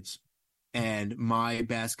 1,000 kids. And my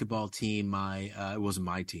basketball team, it wasn't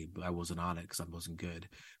my team, but I wasn't on it because I wasn't good.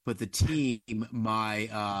 But the team,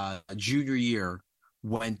 my junior year,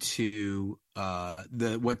 went to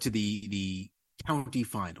the county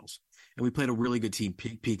finals, and we played a really good team,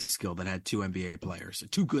 Peak Skill, that had two good NBA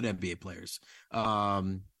players.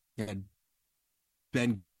 And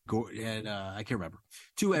Ben and I can't remember,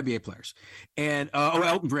 two NBA players, and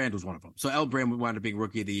Elton Brand was one of them. So Elton Brand wound up being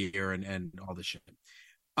Rookie of the Year and all this shit.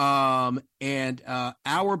 And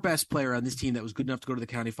our best player on this team that was good enough to go to the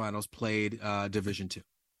county finals played Division II.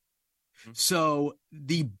 So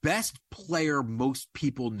the best player most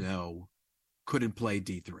people know couldn't play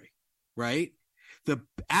D3, right? The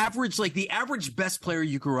average best player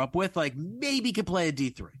you grew up with, like, maybe could play a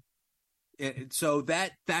D3. So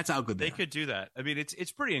that's how good they could do that. I mean,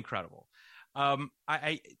 it's pretty incredible.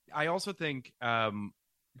 I also think,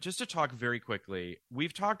 just to talk very quickly,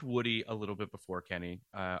 we've talked Woody a little bit before, Kenny.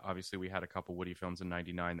 Obviously, we had a couple Woody films in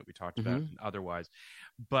 '99 that we talked about and otherwise.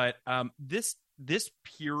 But this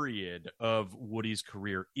period of Woody's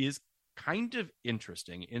career is kind of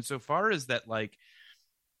interesting insofar as that, like,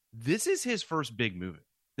 this is his first big movie.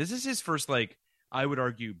 This is his first, like, I would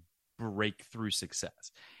argue, breakthrough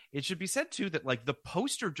success. It should be said, too, that, like, the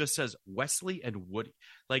poster just says Wesley and Woody.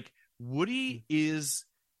 Like, Woody is...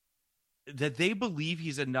 that they believe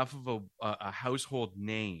he's enough of a household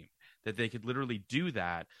name that they could literally do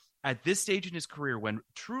that at this stage in his career, when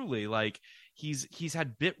truly, like, he's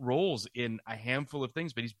had bit roles in a handful of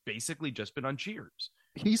things, but he's basically just been on Cheers.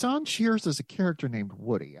 He's on Cheers as a character named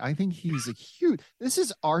Woody. I think he's a huge. This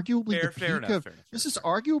is arguably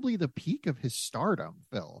arguably the peak of his stardom,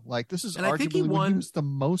 Phil. Like, this is arguably when he was the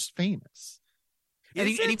most famous. And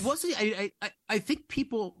he wasn't. I think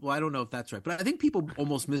people. Well, I don't know if that's right, but I think people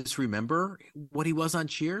almost misremember what he was on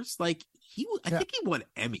Cheers. Like, I think he won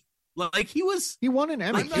Emmy. Like, he won an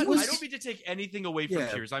Emmy. I don't mean to take anything away from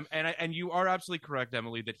Cheers. And you are absolutely correct,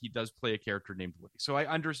 Emily, that he does play a character named Woody. So I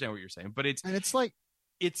understand what you're saying, but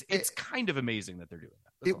it's kind of amazing that they're doing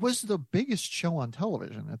that. It was the biggest show on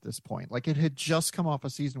television at this point. Like, it had just come off a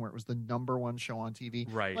season where it was the #1 show on TV.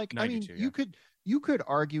 Right. Like, I mean, you could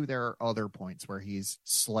argue there are other points where he's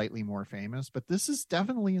slightly more famous, but this is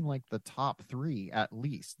definitely in, like, the top 3 at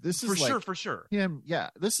least. This is for sure. Him,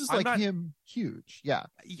 yeah. This is him huge. Yeah.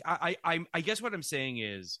 I guess what I'm saying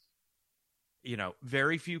is,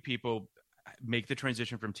 very few people make the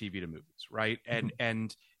transition from TV to movies, right?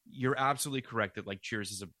 And you're absolutely correct that, like,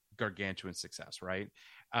 Cheers is a gargantuan success, right?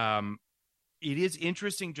 It is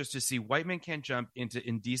interesting just to see White Men Can't Jump into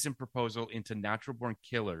Indecent Proposal into Natural Born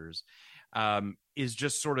Killers, is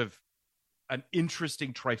just sort of an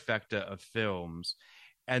interesting trifecta of films.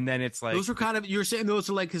 And then it's like, those are kind of, you're saying those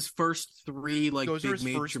are like his first 3 like big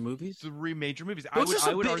major movies? 3 major movies.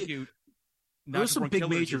 I would argue those are some big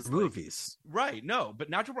major movies. Right. No, but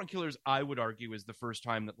Natural Born Killers, I would argue, is the first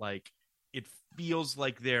time that, like, it feels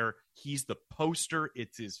like he's the poster.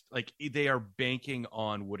 It's his, like, they are banking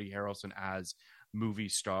on Woody Harrelson as movie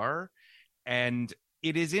star. And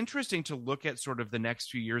it is interesting to look at sort of the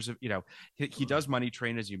next few years of, he does Money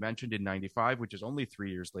Train, as you mentioned, in '95, which is only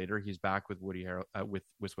 3 years later. He's back with Woody with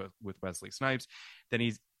Wesley Snipes. Then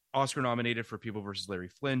he's Oscar nominated for People versus Larry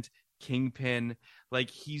Flint, Kingpin. Like,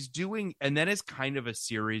 he's doing, and then it's kind of a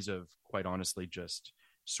series of, quite honestly, just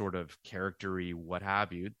sort of character-y, what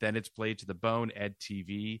have you. Then it's Played to the Bone, Ed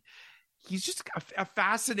TV. He's just a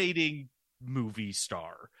fascinating movie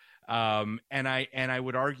star. And I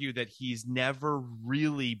would argue that he's never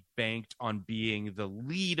really banked on being the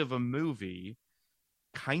lead of a movie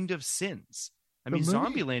kind of since. I mean,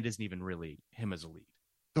 Zombieland isn't even really him as a lead.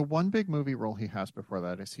 The one big movie role he has before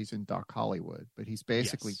that is he's in Doc Hollywood, but he's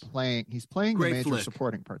basically playing the major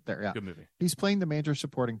supporting part there. Yeah. Good movie. He's playing the major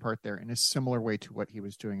supporting part there in a similar way to what he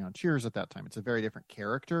was doing on Cheers at that time. It's a very different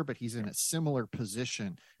character, but he's in a similar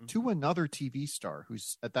position to another TV star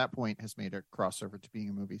who's at that point has made a crossover to being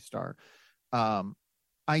a movie star.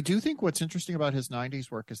 I do think what's interesting about his 90s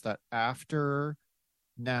work is that after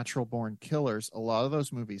Natural Born Killers, a lot of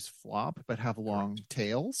those movies flop but have long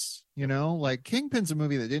tails. You know, like Kingpin's a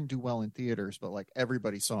movie that didn't do well in theaters, but like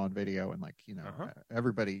everybody saw on video, and like, you know,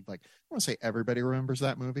 everybody, like, I want to say everybody remembers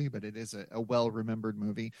that movie, but it is a well-remembered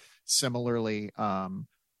movie. Similarly,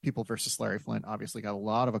 People versus Larry Flint obviously got a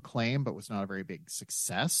lot of acclaim, but was not a very big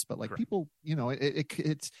success. But like people, you know,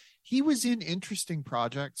 it's he was in interesting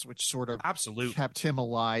projects, which sort of absolutely kept him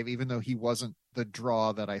alive, even though he wasn't the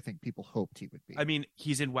draw that I think people hoped he would be. I mean,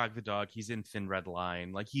 he's in Wag the Dog, he's in Thin Red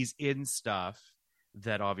Line, like he's in stuff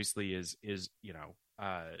that obviously is you know,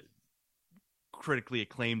 critically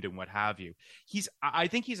acclaimed and what have you. I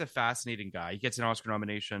think he's a fascinating guy. He gets an Oscar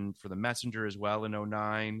nomination for The Messenger as well in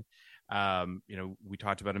 2009. You know, we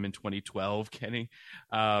talked about him in 2012, Kenny,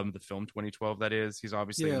 the film 2012, that is. He's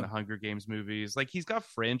obviously in the Hunger Games movies. Like, he's got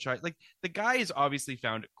franchise. Like, the guy has obviously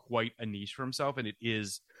found quite a niche for himself, and it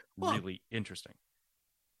is really interesting.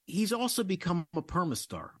 He's also become a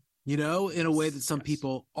permastar, you know, in a way that some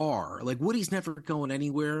people are. Like, Woody's never going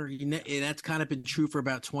anywhere, and that's kind of been true for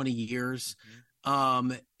about 20 years.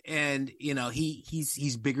 And you know,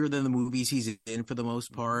 he's bigger than the movies he's in for the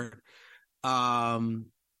most part.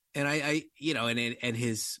 And I you know, and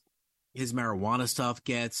his marijuana stuff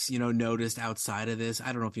gets, you know, noticed outside of this.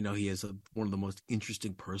 I don't know if you know, he has one of the most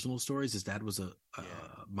interesting personal stories. His dad was a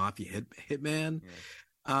mafia hitman.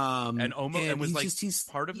 And was like he's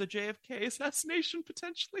part of the JFK assassination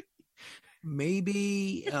potentially.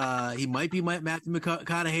 Maybe he might be Matthew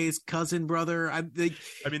McConaughey's cousin brother. I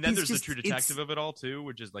mean, then there's the True Detective of it all too,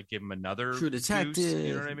 which is like give him another True Detective. Goose,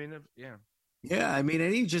 you know what I mean? Yeah. Yeah, I mean,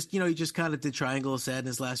 and he just kind of did Triangle of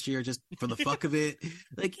Sadness last year just for the fuck of it.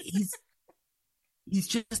 Like, he's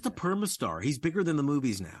just a permastar. He's bigger than the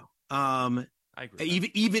movies now. I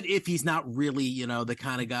agree. Even if he's not really, you know, the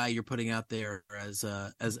kind of guy you're putting out there as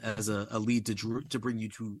a lead to bring you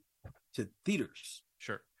to theaters.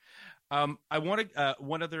 Sure. I wanted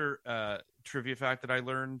one other trivia fact that I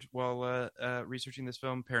learned while researching this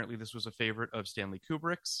film. Apparently, this was a favorite of Stanley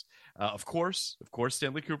Kubrick's. Of course,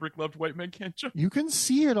 Stanley Kubrick loved White Men Can't Jump. You can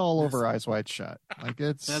see it all over Eyes Wide Shut. Like,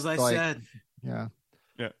 it's as I like, said. Yeah.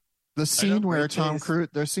 The scene where Tom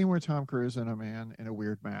Cruise and a man in a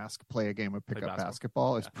weird mask play a game of pickup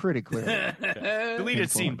basketball is pretty clear.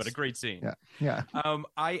 Deleted scene, but a great scene. Yeah.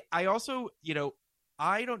 I also, you know,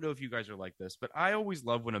 I don't know if you guys are like this, but I always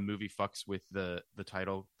love when a movie fucks with the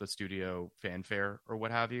title, the studio fanfare, or what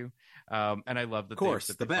have you. And I love that. Of course,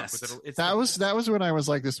 the best. That was when I was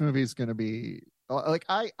like, this movie is going to be like,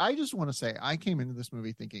 I just want to say, I came into this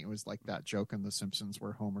movie thinking it was like that joke in The Simpsons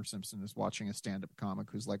where Homer Simpson is watching a stand-up comic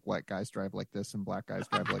who's like, white guys drive like this and black guys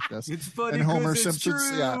drive like this. It's funny, and Homer Simpson's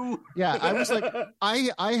true. Yeah. I was like,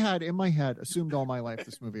 I had in my head assumed all my life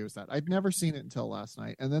this movie was that. I'd never seen it until last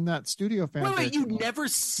night, and then that studio fan. Wait, you'd never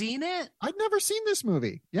seen it? I'd never seen this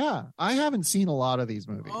movie. Yeah, I haven't seen a lot of these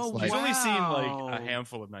movies. Oh, I've only seen like a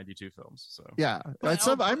handful of 92 films. So yeah,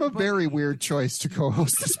 I'm a very weird choice to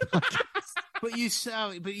co-host this podcast. But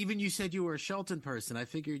even you said you were a Shelton person. I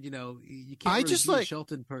figured, you know, you can't really be a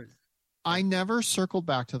Shelton person. I never circled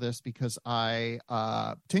back to this because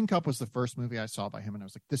Tin Cup was the first movie I saw by him, and I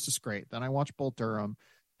was like, this is great. Then I watched Bull Durham,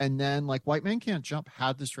 and then like White Man Can't Jump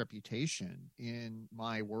had this reputation in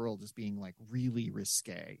my world as being like really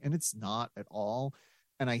risque, and it's not at all.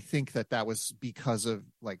 And I think that was because of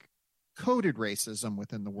like coded racism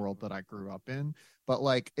within the world that I grew up in. But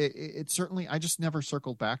like it certainly, I just never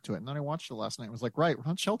circled back to it. And then I watched it last night and was like, right,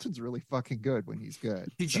 Ron Shelton's really fucking good when he's good.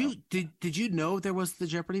 Did you know there was the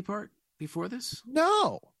Jeopardy part before this?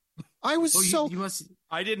 No. I was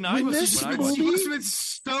I did not. You must have been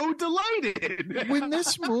so delighted when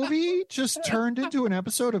this movie just turned into an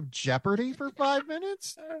episode of Jeopardy for 5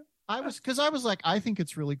 minutes. I was like, I think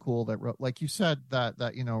it's really cool that, like you said,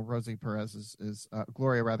 that you know, Rosie Perez is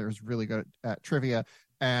Gloria rather is really good at trivia,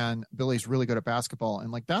 and Billy's really good at basketball,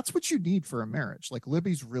 and like that's what you need for a marriage. Like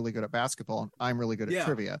Libby's really good at basketball, and I'm really good at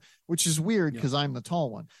trivia, which is weird because I'm the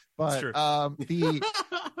tall one. But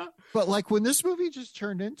but like when this movie just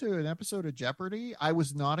turned into an episode of Jeopardy, I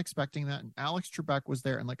was not expecting that. And Alex Trebek was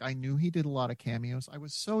there, and like I knew he did a lot of cameos. I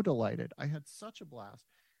was so delighted. I had such a blast.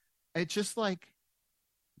 It's just like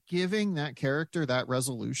giving that character that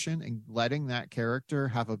resolution and letting that character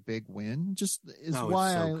have a big win just is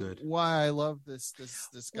why I love this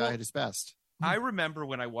guy at his best. I remember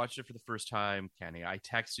when I watched it for the first time, Kenny, I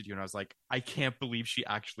texted you and I was like, I can't believe she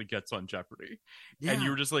actually gets on Jeopardy. Yeah. And you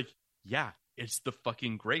were just like, yeah, it's the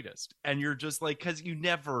fucking greatest. And you're just like, because you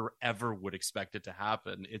never ever would expect it to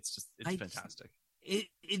happen. It's fantastic.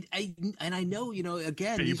 I know, you know,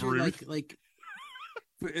 again, these are like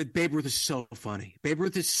Babe Ruth is so funny. Babe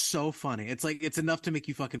Ruth is so funny. It's like it's enough to make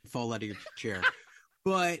you fucking fall out of your chair.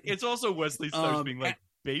 But it's also Wesley Snipes being like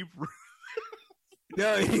Babe Ruth.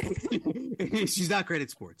 No, she's not great at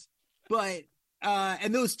sports. But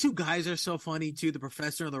and those two guys are so funny too. The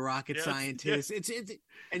professor and the rocket scientist. It's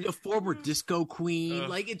and a former disco queen.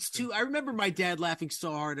 Like it's too. I remember my dad laughing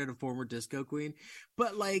so hard at a former disco queen.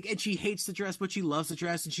 But like, and she hates the dress, but she loves the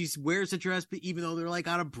dress, and she wears the dress, but even though they're like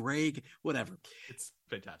on a break, whatever. It's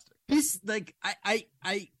fantastic. This like I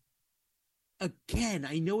again,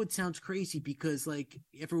 I know it sounds crazy because like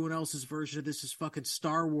everyone else's version of this is fucking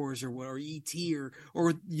Star Wars or E.T.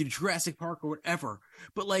 or Jurassic Park or whatever.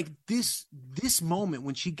 But like this moment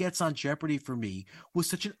when she gets on Jeopardy for me was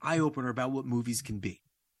such an eye opener about what movies can be.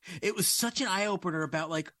 It was such an eye opener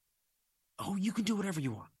about like, oh, you can do whatever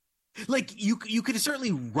you want. Like you could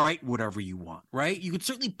certainly write whatever you want, right? You could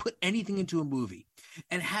certainly put anything into a movie.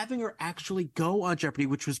 And having her actually go on Jeopardy,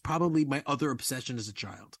 which was probably my other obsession as a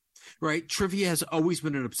child. Right. Trivia has always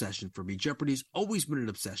been an obsession for me. Jeopardy's always been an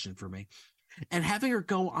obsession for me. And having her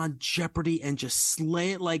go on Jeopardy and just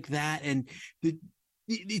slay it like that. And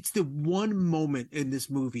it's the one moment in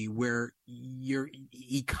this movie where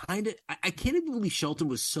I can't even believe Shelton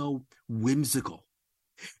was so whimsical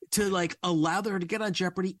to like allow her to get on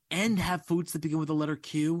Jeopardy and have foods that begin with the letter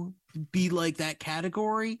Q be like that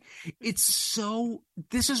category. This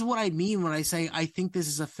is what I mean when I say, I think this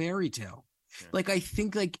is a fairy tale. Yeah. Like I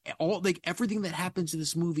think everything that happens in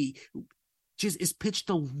this movie just is pitched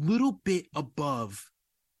a little bit above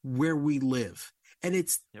where we live, and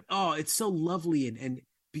it's so lovely and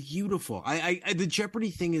beautiful. The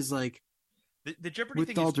Jeopardy thing is like the Jeopardy with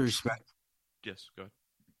thing. With all is, due respect, yes, go ahead.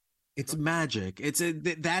 It's magic.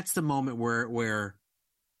 That's the moment where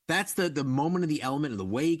that's the moment of the element and the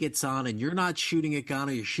way he gets on, and you're not shooting at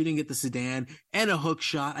Ghana, you're shooting at the sedan and a hook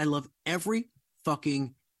shot. I love every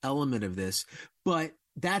fucking element of this, but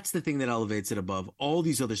that's the thing that elevates it above all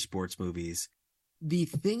these other sports movies. The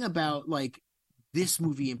thing about like this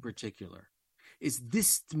movie in particular is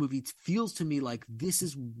this movie feels to me like this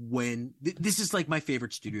is like my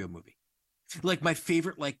favorite studio movie, like my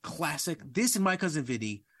favorite like classic. This and My Cousin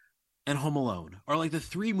Vinny and Home Alone are like the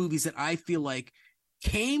three movies that I feel like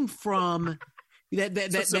came from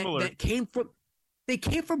that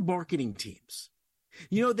came from marketing teams.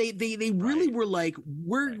 You know, they really were like,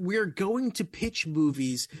 we're going to pitch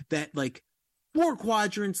movies that like four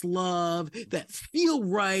quadrants love, that feel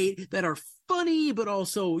right, that are funny, but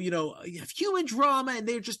also, you know, have human drama. And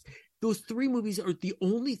they're just, those three movies are the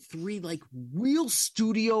only three like real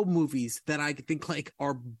studio movies that I think like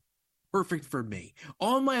are perfect for me.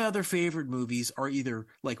 All my other favorite movies are either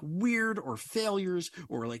like weird or failures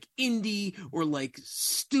or like indie or like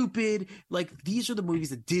stupid. Like these are the movies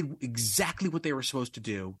that did exactly what they were supposed to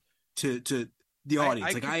do to the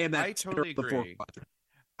audience. I totally agree.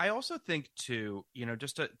 I also think too, you know,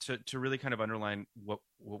 just to really kind of underline what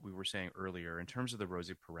we were saying earlier in terms of the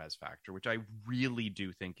Rosie Perez factor, which I really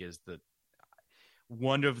do think is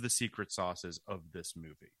one of the secret sauces of this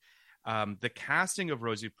movie. The casting of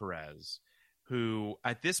Rosie Perez, who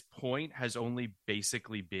at this point has only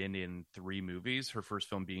basically been in 3 movies, her first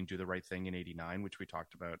film being Do the Right Thing in '89, which we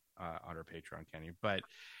talked about on our Patreon, Kenny. But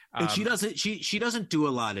and she doesn't do a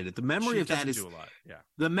lot in it. The memory of that is do a lot. Yeah.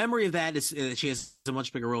 The memory of that is she has a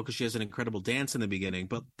much bigger role because she has an incredible dance in the beginning,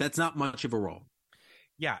 but that's not much of a role.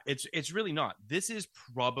 Yeah, it's really not. This is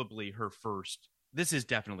probably her first. This is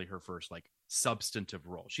definitely her first like substantive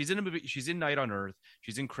role. She's in a movie. She's in Night on Earth.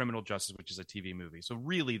 She's in Criminal Justice, which is a TV movie. So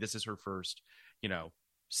really, this is her first, you know,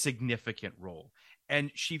 significant role,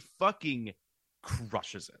 and she fucking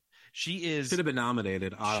crushes it. She should have been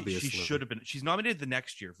nominated. Obviously, she should have been. She's nominated the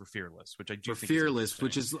next year for Fearless, which I do think Fearless,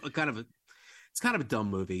 which is kind of a dumb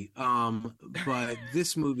movie. But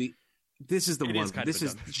this movie, this is the one. This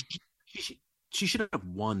is. She should have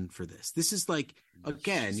won for this. This is like,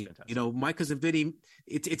 again, you know, My Cousin Vinny,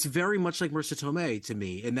 it's very much like Marissa Tomei to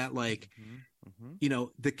me in that, like, you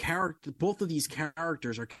know, the character, both of these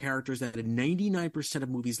characters are characters that in 99% of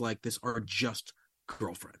movies like this are just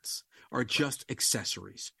girlfriends, are just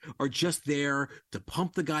accessories, are just there to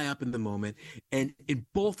pump the guy up in the moment. And in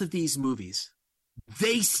both of these movies,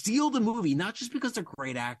 they steal the movie, not just because they're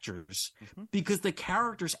great actors, because the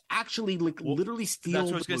characters actually literally steal.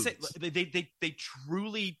 That's what I was going to say. They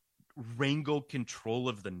truly wrangle control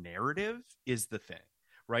of the narrative is the thing,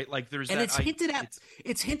 right? Like there's it's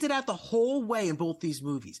hinted at the whole way in both these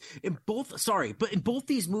movies. In both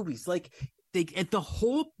these movies, like at the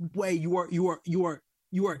whole way, you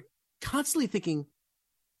are constantly thinking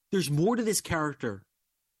there's more to this character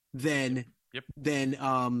than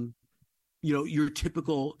your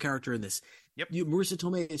typical character in this. Yep. Marissa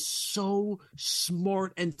Tomei is so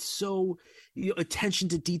smart and so attention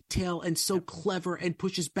to detail and so clever and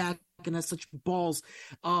pushes back and has such balls.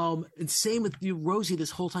 And same with Rosie.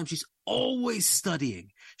 This whole time she's always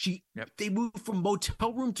studying. They move from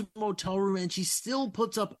motel room to motel room, and she still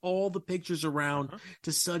puts up all the pictures around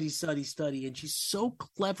to study. And she's so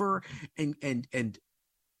clever and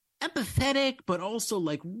empathetic, but also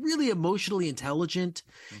like really emotionally intelligent.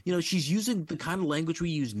 She's using the kind of language we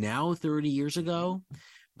use now 30 years ago,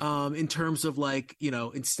 in terms of like,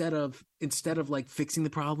 instead of like fixing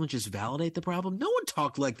the problem, just validate the problem. No one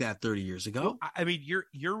talked like that 30 years ago. Well, I mean,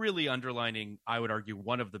 you're really underlining, I would argue,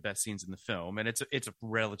 one of the best scenes in the film, and it's a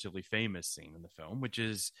relatively famous scene in the film, which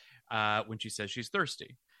is when she says she's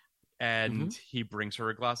thirsty, and he brings her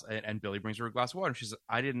a glass, and Billy brings her a glass of water, and she's,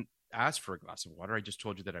 I didn't ask for a glass of water, I just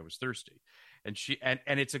told you that I was thirsty. And she and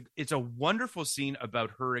it's a wonderful scene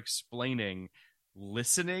about her explaining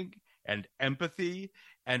listening and empathy,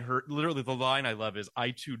 and her, literally the line I love is,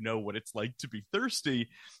 I too know what it's like to be thirsty.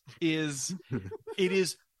 It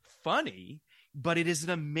is funny, but it is an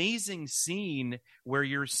amazing scene where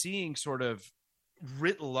you're seeing sort of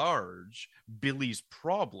writ large Billy's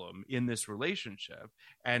problem in this relationship,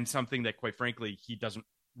 and something that quite frankly he doesn't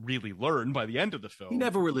really learn by the end of the film. He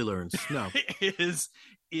never really learns. No.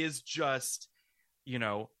 is just,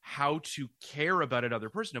 how to care about another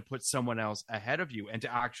person, to put someone else ahead of you, and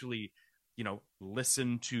to actually,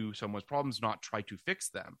 listen to someone's problems, not try to fix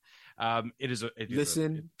them.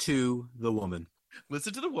 Listen to the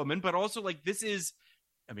woman, but also like, this is,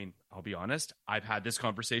 I mean, I'll be honest, I've had this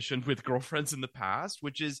conversation with girlfriends in the past,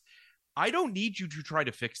 which is, I don't need you to try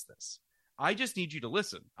to fix this. I just need you to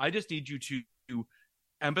listen. I just need you to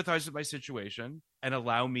empathize with my situation and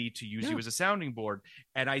allow me to use you as a sounding board.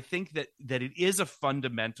 And I think that it is a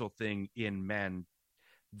fundamental thing in men,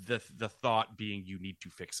 the thought being you need to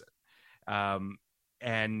fix it.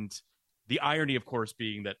 And the irony, of course,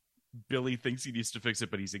 being that Billy thinks he needs to fix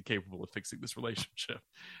it, but he's incapable of fixing this relationship.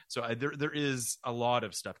 So there is a lot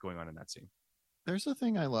of stuff going on in that scene. There's a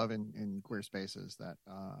thing I love in queer spaces that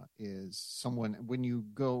is someone, when you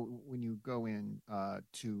go in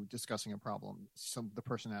to discussing a problem, the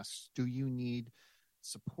person asks, "Do you need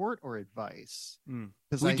support or advice?"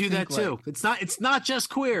 We do that too. It's not just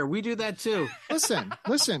queer. We do that too. Listen.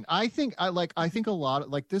 I think a lot of,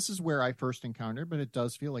 like, this is where I first encountered, but it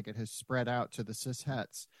does feel like it has spread out to the cis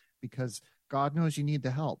hets, because God knows you need the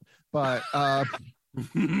help. But but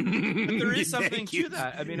there is something to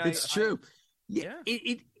that. I mean, it's true. Yeah,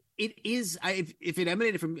 it is. If it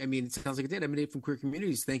emanated from, I mean, it sounds like it did emanate from queer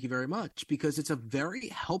communities. Thank you very much, because it's a very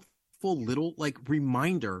helpful little like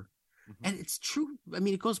reminder, and it's true. I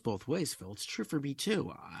mean, it goes both ways, Phil. It's true for me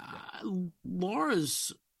too.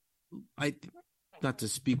 Laura's, not to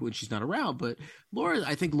speak when she's not around, but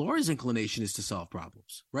I think Laura's inclination is to solve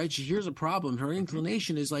problems, right? She hears a problem. Her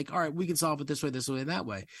inclination is like, all right, we can solve it this way, and that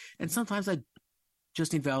way. And sometimes I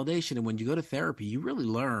just need validation. And when you go to therapy, you really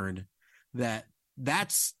learn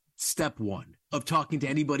that's step one of talking to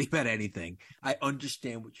anybody about anything. I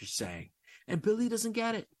understand what you're saying. And Billy doesn't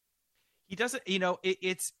get it. He doesn't,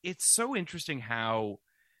 it's so interesting how,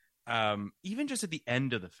 even just at the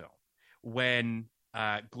end of the film, when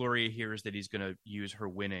Gloria hears that he's going to use her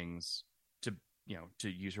winnings to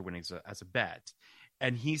use her winnings as a bet,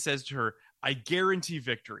 and he says to her, "I guarantee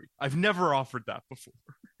victory. I've never offered that before."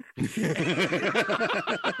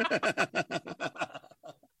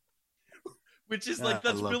 Which is like,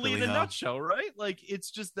 that's Billy in a nutshell, right? Like, it's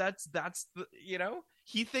just, that's the,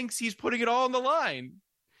 he thinks he's putting it all on the line.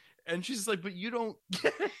 And she's like, but you don't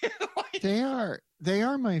get it. They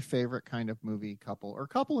are my favorite kind of movie couple, or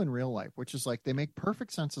couple in real life, which is like, they make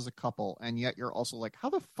perfect sense as a couple, and yet you're also like, how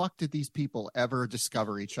the fuck did these people ever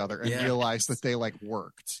discover each other and realize that they like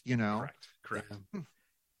worked, Correct.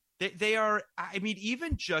 Yeah. They are, I mean,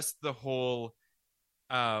 even just the whole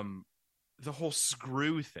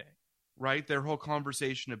screw thing, right? Their whole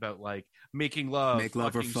conversation about like making love, make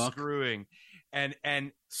love or fuck, screwing, and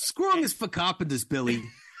screwing is fuck up in this, Billy.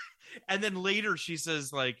 And then later she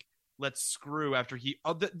says like, let's screw, after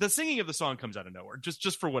the singing of the song comes out of nowhere,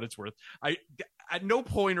 just for what it's worth. At no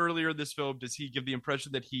point earlier in this film does he give the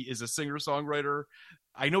impression that he is a singer-songwriter.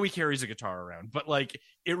 I know he carries a guitar around, but like,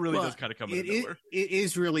 it really does kind of come out of nowhere. It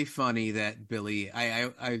is really funny that Billy,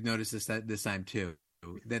 I've noticed this time too,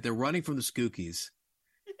 that they're running from the Skookies,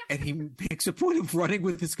 and he makes a point of running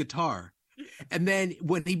with his guitar. And then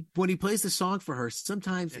when he plays the song for her,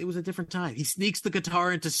 sometimes it was a different time. He sneaks the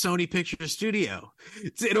guitar into Sony Pictures Studio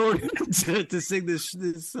in order to sing this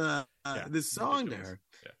song to her.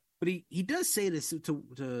 Yeah. But he does say this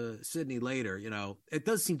to Sydney later, it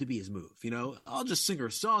does seem to be his move. I'll just sing her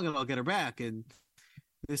a song and I'll get her back. And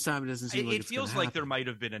this time it doesn't seem like it it's feels gonna like there happen. might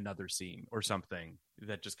have been another scene or something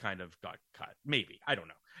that just kind of got cut. Maybe, I don't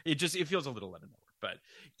know. It feels a little out of nowhere, but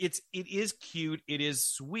it is cute. It is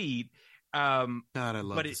sweet. God, I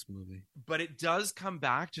love this movie. But it does come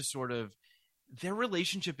back to sort of their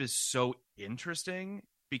relationship is so interesting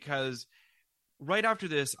because right after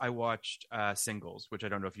this, I watched Singles, which I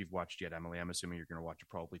don't know if you've watched yet, Emily. I'm assuming you're going to watch it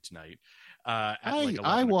probably tonight.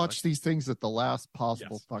 I watch these things at the last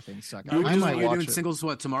possible fucking second. You're might doing watch it. Singles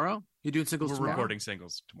what, tomorrow? You're doing Singles tomorrow? We're recording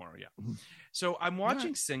Singles tomorrow, yeah. Mhm. So I'm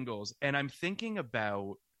watching Singles, and I'm thinking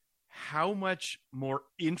about how much more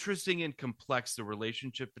interesting and complex the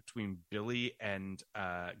relationship between Billy and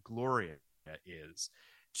Gloria is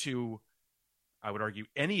to, I would argue,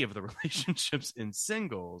 any of the relationships in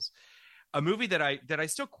Singles. A movie that I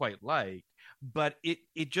still quite like, but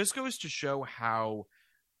it just goes to show how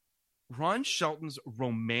Ron Shelton's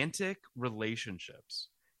romantic relationships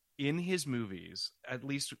in his movies, at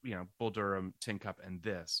least, Bull Durham, Tin Cup, and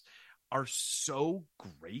this, are so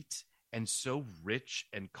great and so rich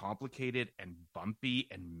and complicated and bumpy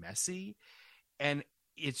and messy. And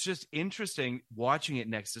it's just interesting watching it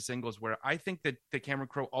next to Singles, where I think that Cameron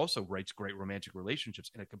Crowe also writes great romantic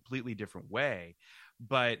relationships in a completely different way.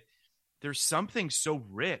 But there's something so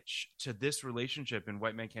rich to this relationship in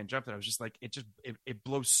White Man Can't Jump that I was just like, it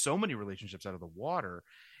blows so many relationships out of the water.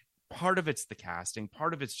 Part of it's the casting,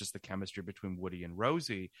 part of it's just the chemistry between Woody and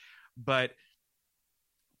Rosie, but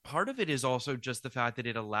part of it is also just the fact that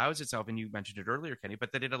it allows itself, and you mentioned it earlier, Kenny,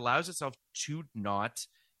 but that it allows itself to not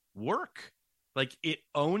work. Like, it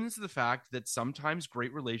owns the fact that sometimes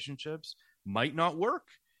great relationships might not work.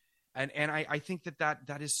 And I think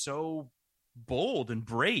that is so bold and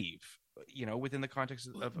brave, within the context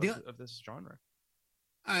of this genre.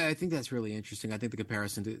 I think that's really interesting. I think the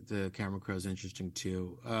comparison to Cameron Crowe is interesting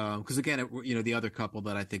too. Because again, the other couple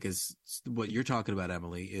that I think is what you're talking about,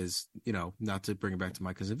 Emily, is, not to bring it back to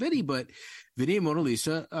my cousin Vinny, but Vinny and Mona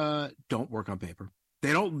Lisa don't work on paper.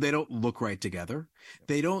 They don't look right together.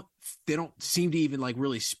 They don't seem to even like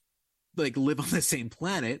really like live on the same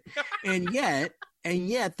planet, and yet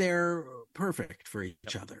they're perfect for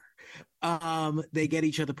each other. They get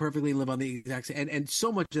each other perfectly, live on the exact same, and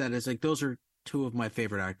so much of that is like, those are two of my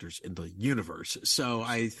favorite actors in the universe. So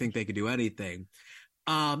I think they could do anything.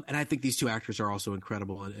 And I think these two actors are also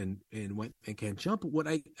incredible in White Man Can't Jump. What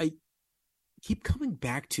I keep coming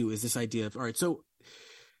back to is this idea of, all right, so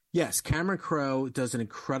yes, Cameron Crowe does an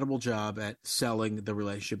incredible job at selling the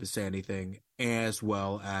relationship of Say Anything, as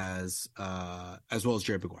well as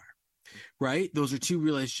Jerry Maguire, right? Those are two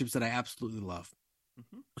relationships that I absolutely love.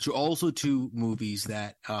 Mm-hmm. Which are also two movies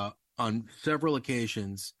that on several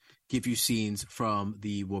occasions give you scenes from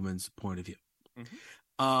the woman's point of view.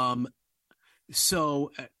 Mm-hmm.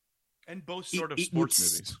 And both sort of sports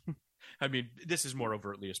movies. I mean, this is more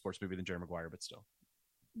overtly a sports movie than Jerry Maguire, but still.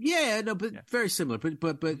 Yeah, no, but very similar. But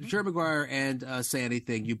mm-hmm. Jerry Maguire and Say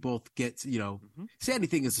Anything, you both get, mm-hmm. Say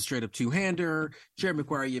Anything is a straight up two-hander. Jerry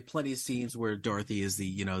Maguire, you have plenty of scenes where Dorothy is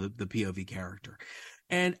the POV character.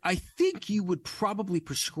 And I think you would probably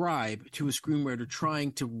prescribe to a screenwriter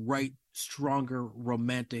trying to write stronger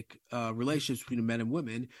romantic relationships between men and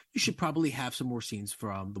women. You should probably have some more scenes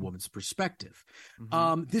from the woman's perspective.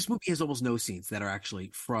 Mm-hmm. This movie has almost no scenes that are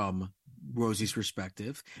actually from Rosie's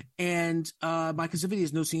perspective. And My Cousin Vinny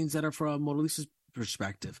has no scenes that are from Mona Lisa's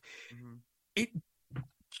perspective. Mm-hmm.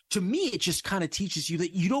 To me, it just kind of teaches you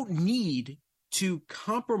that you don't need to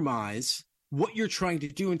compromise what you're trying to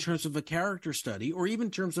do in terms of a character study, or even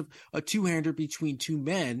in terms of a two-hander between two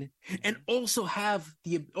men, and also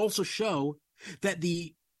show that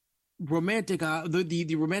the romantic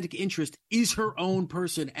the romantic interest is her own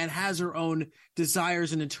person and has her own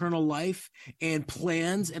desires and internal life and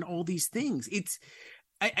plans and all these things.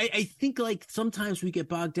 I think like sometimes we get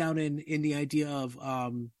bogged down in the idea of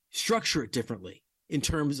structure it differently in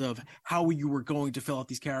terms of how you were going to fill out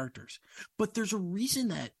these characters. But there's a reason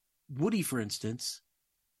that Woody, for instance,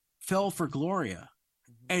 fell for Gloria,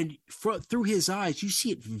 and through his eyes, you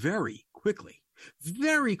see it very quickly.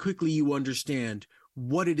 Very quickly, you understand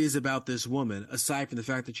what it is about this woman, aside from the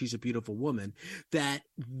fact that she's a beautiful woman, that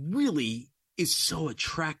really is so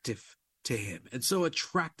attractive to him and so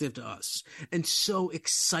attractive to us and so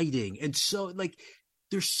exciting. And so, like,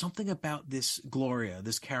 there's something about this Gloria,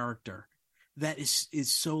 this character, that is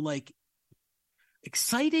so, like,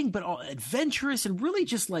 exciting, but all adventurous, and really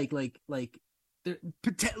just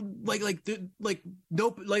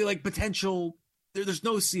potential there's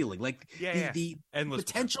no ceiling. Like Yeah, the endless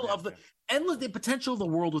potential potential, of the potential of the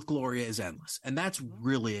world with Gloria is endless, and that's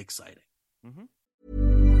really exciting. Mm-hmm.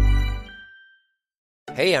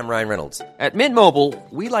 Hey, I'm Ryan Reynolds. At Mint Mobile,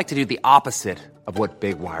 we like to do the opposite of what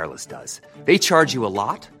Big Wireless does. They charge you a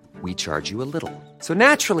lot, we charge you a little. So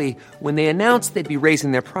naturally, when they announced they'd be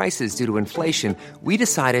raising their prices due to inflation, we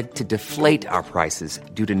decided to deflate our prices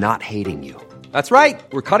due to not hating you. That's right.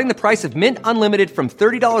 We're cutting the price of Mint Unlimited from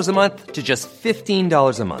 $30 a month to just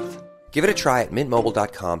 $15 a month. Give it a try at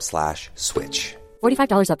mintmobile.com/switch.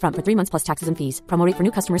 $45 up front for 3 months plus taxes and fees. Promo rate for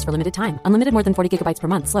new customers for limited time. Unlimited more than 40 gigabytes per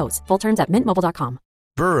month. Slows full terms at mintmobile.com.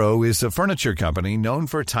 Burrow is a furniture company known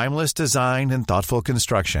for timeless design and thoughtful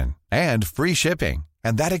construction and free shipping,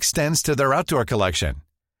 and that extends to their outdoor collection.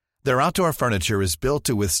 Their outdoor furniture is built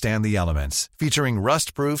to withstand the elements, featuring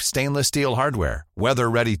rust-proof stainless steel hardware,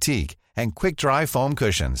 weather-ready teak, and quick-dry foam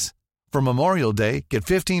cushions. For Memorial Day, get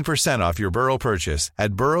 15% off your Burrow purchase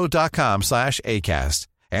at burrow.com/ACAST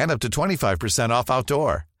and up to 25% off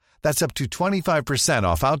outdoor. That's up to 25%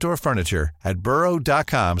 off outdoor furniture at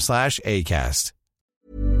burrow.com/ACAST.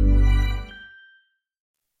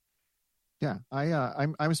 Yeah,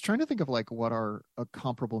 I was trying to think of like what are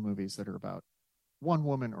comparable movies that are about one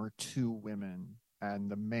woman or two women, and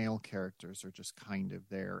the male characters are just kind of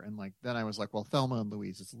there. And like then I was like, well, Thelma and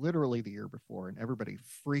Louise is literally the year before, and everybody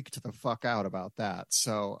freaked the fuck out about that.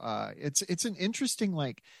 So it's an interesting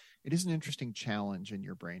it is an interesting challenge in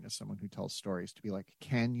your brain as someone who tells stories to be like,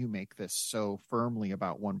 can you make this so firmly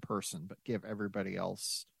about one person, but give everybody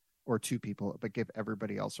else, or two people, but give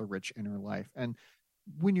everybody else a rich inner life? And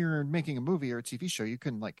when you're making a movie or a TV show, you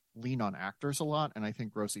can like lean on actors a lot. And I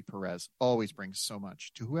think Rosie Perez always brings so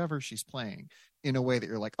much to whoever she's playing in a way that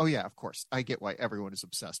you're like, oh yeah, of course, I get why everyone is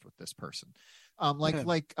obsessed with this person.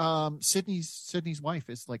 Sydney's wife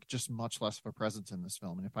is like just much less of a presence in this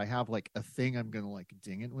film. And if I have like a thing I'm going to like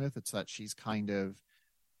ding it with, it's that she's kind of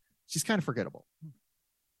forgettable.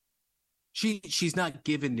 She's not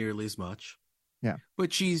given nearly as much. Yeah.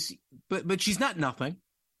 But she's not nothing.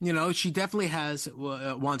 You know, she definitely has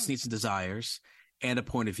wants, needs, and desires, and a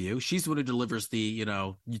point of view. She's the one who delivers the, you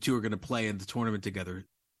two are going to play in the tournament together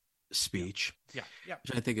speech. Yeah.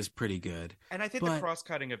 Which I think is pretty good. And I think the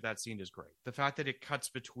cross-cutting of that scene is great. The fact that it cuts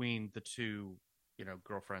between the two,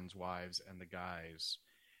 girlfriends, wives, and the guys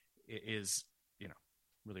is,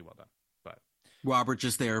 really well done. But Robert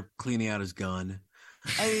just there cleaning out his gun.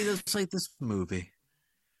 I mean, it's like this movie.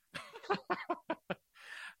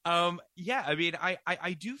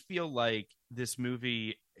 I do feel like this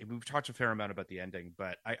movie, we've talked a fair amount about the ending,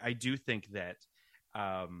 but I do think that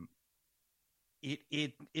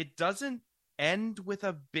it doesn't end with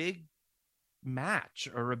a big match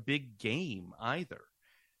or a big game either.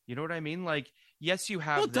 You know what I mean? Like, yes, you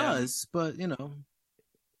have it does, but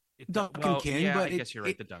Duncan King. Yeah, but I guess you're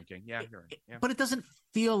right. The dunking, yeah, you're right. Yeah. But it doesn't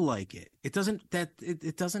feel like it. It doesn't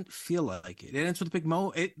feel like it. It ends with a big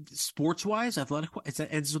moment. Sports wise, athletic, it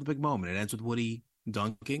ends with a big moment. It ends with Woody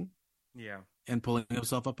dunking, and pulling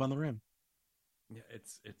himself up on the rim. Yeah,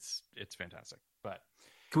 it's fantastic. But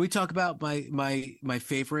can we talk about my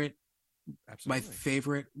favorite? Absolutely. My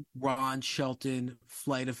favorite Ron Shelton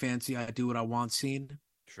Flight of Fancy, I Do What I Want scene.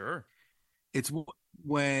 Sure. It's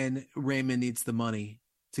when Raymond needs the money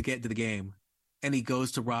to get into the game, and he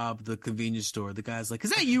goes to rob the convenience store. The guy's like,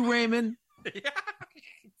 "Is that you, Raymond?"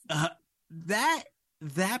 That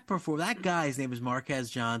guy's name is Marquez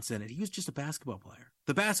Johnson, and he was just a basketball player.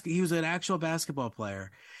 He was an actual basketball player,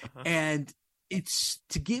 and it's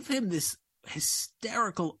to give him this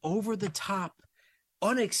hysterical, over the top,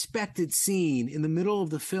 unexpected scene in the middle of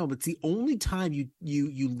the film. It's the only time you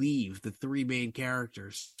leave the three main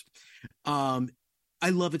characters. I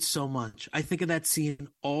love it so much. I think of that scene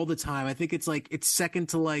all the time. I think it's second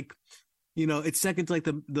to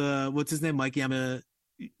the what's his name, Mike Yama,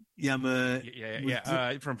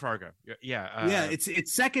 from Fargo.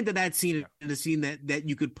 It's second to that scene, in a scene that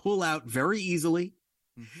you could pull out very easily.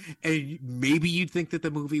 Mm-hmm. And maybe you'd think that the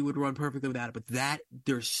movie would run perfectly without it, but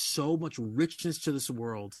there's so much richness to this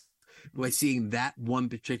world by seeing that one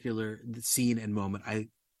particular scene and moment. I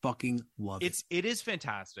fucking love it. It is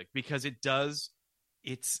fantastic because it does.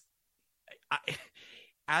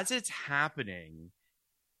 As it's happening,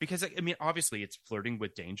 because I mean, obviously it's flirting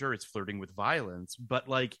with danger, it's flirting with violence, but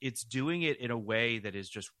like it's doing it in a way that is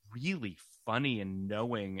just really funny and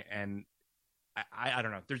knowing. And I don't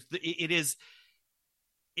know.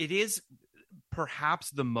 It is perhaps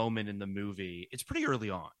the moment in the movie. It's pretty early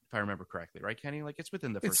on, if I remember correctly, right, Kenny? Like it's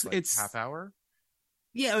within the first half hour.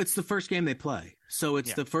 Yeah, it's the first game they play. So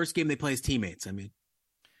it's the first game they play as teammates. I mean,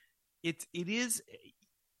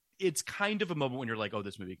 it's kind of a moment when you're like, oh,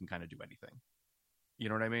 this movie can kind of do anything. You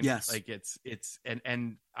know what I mean? Yes. Like it's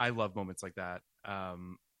and I love moments like that.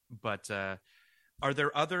 But are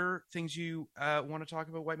there other things you want to talk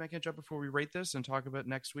about White Man Can't Jump before we rate this and talk about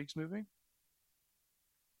next week's movie?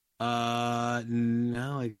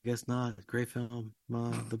 No, I guess not. Great film.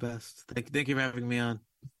 The best. Thank you for having me on.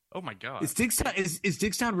 Oh my god. Is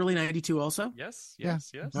Digstown really 92 also? Yes.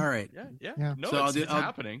 All right. Yeah. No, So it's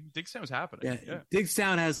happening. Digstown's happening. Yeah.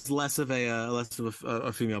 Digstown has less of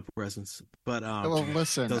a female presence, but well,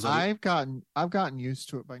 listen, I've gotten used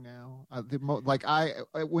to it by now.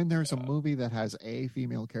 When there's a movie that has a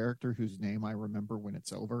female character whose name I remember when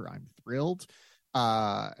it's over, I'm thrilled.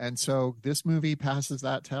 And so this movie passes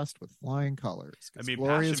that test with flying colors. I mean,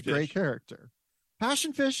 Gloria's a great character.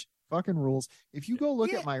 Passion Fish fucking rules. If you go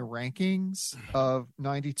look at my rankings of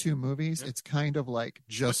 92 movies, it's kind of like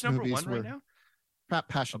just What's movies number one right now?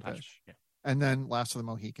 Passion Fish. Yeah. And then Last of the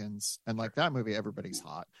Mohicans, and like that movie, everybody's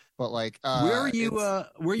hot. But like, where are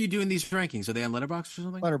you doing these rankings? Are they on Letterboxd or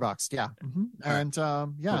something? Letterboxd, yeah. Mm-hmm. And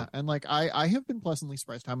cool. And like I have been pleasantly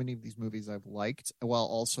surprised how many of these movies I've liked, while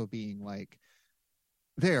also being like,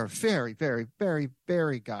 they're very, very, very,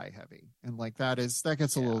 very guy heavy, and like that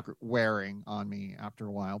gets a little wearing on me after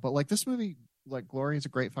a while. But like this movie, like Gloria's a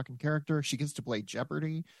great fucking character. She gets to play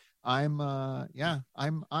Jeopardy. I'm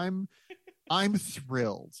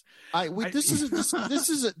thrilled. This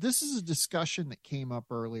is a discussion that came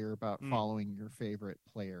up earlier about following your favorite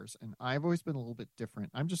players, and I've always been a little bit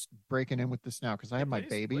different. I'm just breaking in with this now because I had my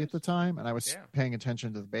baby at the time, and I was paying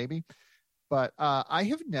attention to the baby. But I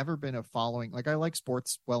have never been a following, like I like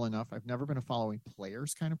sports well enough. I've never been a following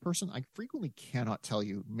players kind of person. I frequently cannot tell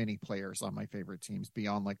you many players on my favorite teams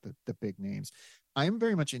beyond like the big names. I'm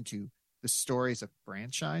very much into the stories of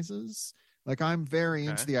franchises. Like I'm very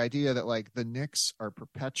into the idea that like the Knicks are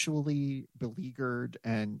perpetually beleaguered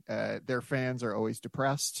and their fans are always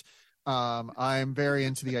depressed. I'm very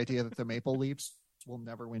into the idea that the Maple Leafs will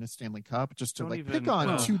never win a Stanley Cup, just to pick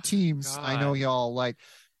on two teams. God. I know y'all like.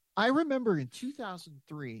 I remember in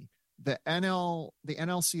 2003, the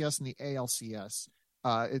NLCS and the ALCS.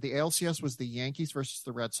 The ALCS was the Yankees versus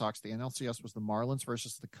the Red Sox. The NLCS was the Marlins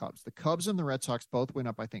versus the Cubs. The Cubs and the Red Sox both went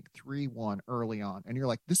up, I think, 3-1 early on. And you're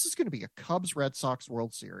like, this is going to be a Cubs-Red Sox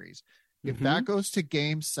World Series. If that goes to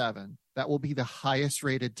Game 7, that will be the highest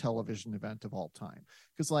rated television event of all time.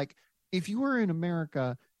 Because like, if you were in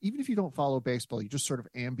America, even if you don't follow baseball, you just sort of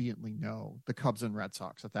ambiently know the Cubs and Red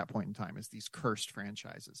Sox at that point in time as these cursed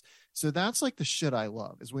franchises. So that's like the shit I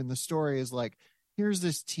love, is when the story is like, here's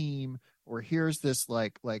this team or here's this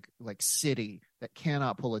like city that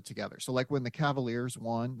cannot pull it together. So like when the Cavaliers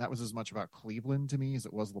won, that was as much about Cleveland to me as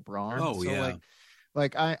it was LeBron. Oh, so yeah.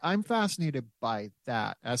 Like I'm fascinated by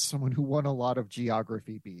that as someone who won a lot of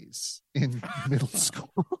geography Bs in middle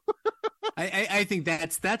school. I think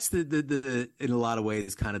that's the in a lot of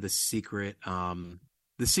ways kind of the secret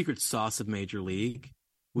sauce of Major League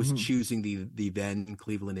was choosing the then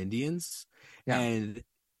Cleveland Indians. And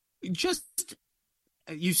just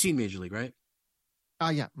you've seen Major League, right?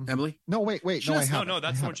 Yeah. Emily? No, wait. No, I haven't. No,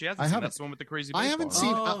 that's the one she hasn't seen. That's the one with the crazy baseball. I haven't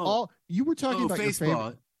seen all. You were talking about baseball. your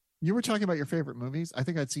favorite. You were talking about your favorite movies. I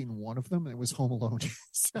think I'd seen one of them, and it was Home Alone.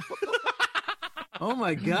 Oh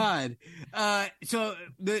my God! So I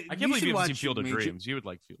can't believe you haven't seen Field of Dreams. You would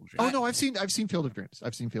like Field of Dreams. Oh no, I've seen Field of Dreams.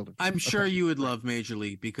 I'm sure you would love Major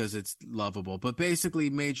League because it's lovable. But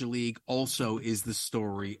basically, Major League also is the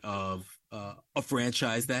story of a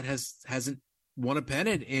franchise that hasn't won a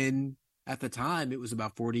pennant in, at the time, it was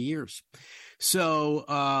about 40 years. So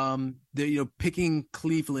picking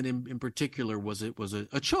Cleveland in particular was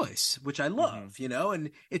a choice, which I love.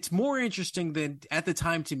 And it's more interesting than at the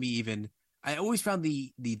time to me even. I always found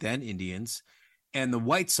the then Indians and the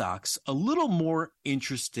White Sox a little more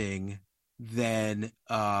interesting than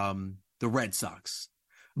the Red Sox,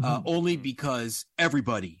 only because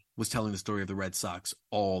everybody was telling the story of the Red Sox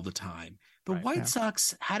all the time. The White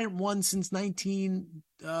Sox hadn't won since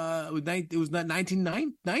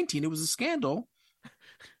 1919. It was a scandal,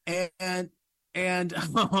 and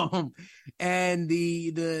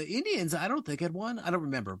the Indians, I don't think had won. I don't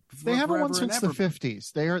remember. They haven't won since the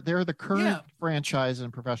 50s. They're the current franchise in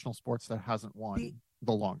professional sports that hasn't won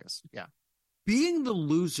the longest. Yeah. Being the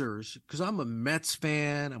losers, because I'm a Mets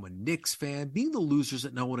fan, I'm a Knicks fan, being the losers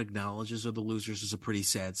that no one acknowledges are the losers is a pretty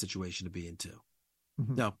sad situation to be in too.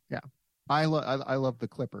 No. Yeah. I love the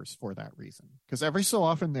Clippers for that reason, because every so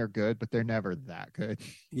often they're good, but they're never that good.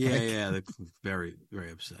 They're very,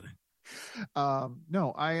 very upsetting. I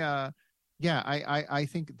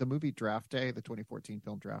think the movie Draft Day, the 2014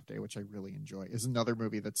 film Draft Day, which I really enjoy, is another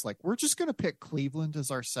movie that's like, we're just going to pick Cleveland as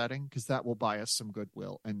our setting because that will buy us some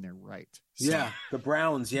goodwill, and they're right. So, the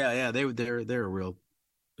Browns, they're a real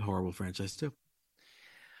horrible franchise too.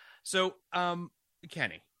 So,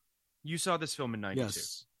 Kenny, you saw this film in 92.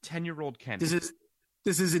 Yes. 10-year-old Kenny.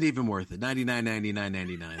 This isn't even worth it.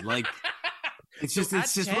 99.99. Like it's so just at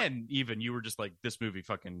it's just 10 even you were just like, this movie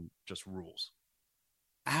fucking just rules.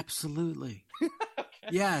 Absolutely. Okay.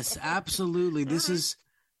 Yes, absolutely. This is,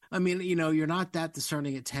 I mean, you're not that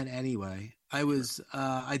discerning at 10 anyway. I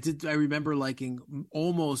remember liking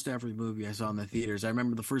almost every movie I saw in the theaters. I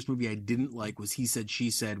remember the first movie I didn't like was He Said, She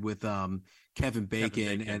Said with Kevin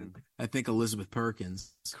Bacon and I think Elizabeth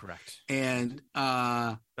Perkins. Correct. And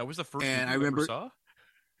that was the first movie I remember, ever saw?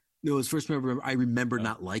 No, it was first movie I remember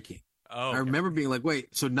not liking. Oh, okay. I remember being like,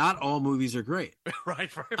 wait, so not all movies are great.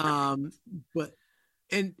 right.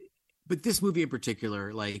 But this movie in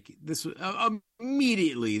particular, like this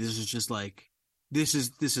immediately, this is just like, this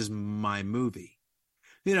is my movie,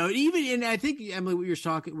 even, and I think, Emily, what you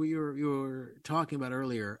were talking about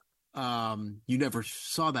earlier, you never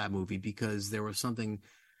saw that movie because there was something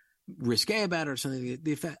risque about it or something.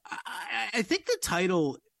 The effect, I think the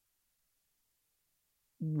title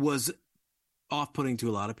was off-putting to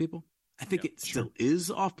a lot of people. I think it still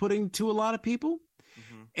is off-putting to a lot of people.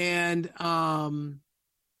 Mm-hmm.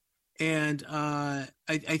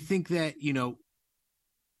 I think that,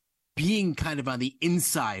 being kind of on the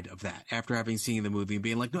inside of that after having seen the movie and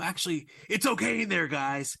being like, no, actually, it's okay in there,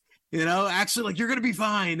 guys. Actually, like, you're going to be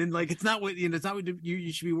fine. And like, it's not what, it's not what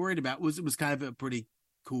you should be worried about. It was kind of a pretty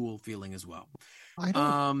cool feeling as well.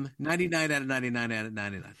 99 out of 99 out of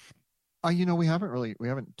 99. We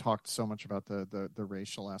haven't talked so much about the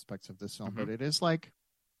racial aspects of this film, mm-hmm. but it is like,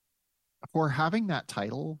 for having that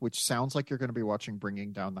title, which sounds like you're going to be watching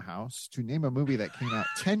Bringing Down the House, to name a movie that came out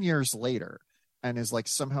 10 years later and is like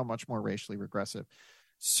somehow much more racially regressive.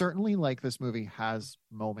 Certainly, like, this movie has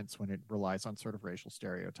moments when it relies on sort of racial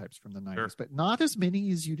stereotypes from the 90s, but not as many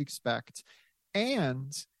as you'd expect.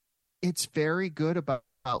 And it's very good about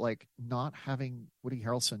like not having Woody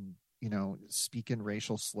Harrelson, speak in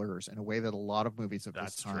racial slurs in a way that a lot of movies of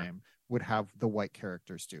this time would have the white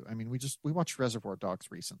characters do. I mean, we watched Reservoir Dogs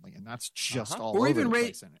recently, and that's just all over the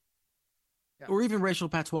place in it. Yeah. Or even racial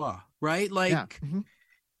patois, right? Like,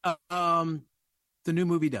 mm-hmm. The new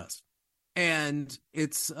movie does. And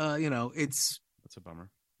it's, it's... That's a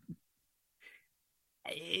bummer.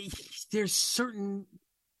 There's certain...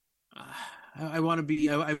 I want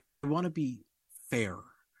to be fair.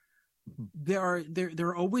 There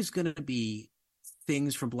are always going to be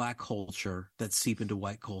things from Black culture that seep into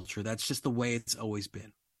white culture. That's just the way it's always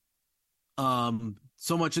been.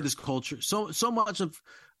 So much of this culture, so much of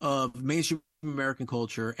mainstream American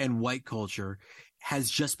culture and white culture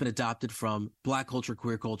has just been adopted from Black culture,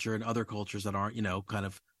 queer culture, and other cultures that aren't, kind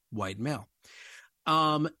of white and male.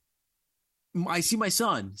 I see my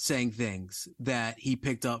son saying things that he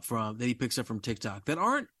picks up from TikTok that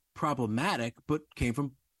aren't problematic, but came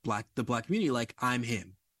from the Black community, like, I'm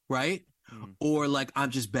him, right? Mm. Or like,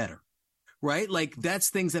 I'm just better, right? Like, that's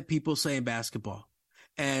things that people say in basketball.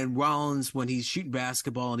 And Rollins, when he's shooting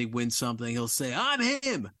basketball and he wins something, he'll say, I'm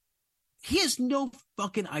him. He has no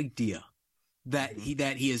fucking idea that he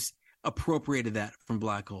has appropriated that from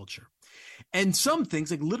Black culture. And some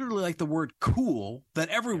things, like literally like the word cool that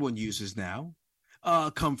everyone uses now,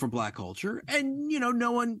 come from Black culture. And,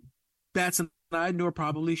 no one bats an eye, nor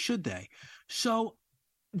probably should they. So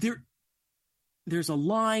there's a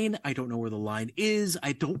line. I don't know where the line is.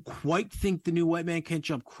 I don't quite think the new white man can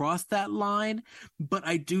jump across that line, but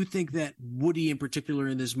I do think that Woody in particular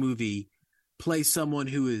in this movie plays someone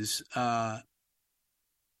who is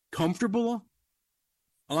comfortable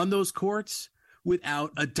on those courts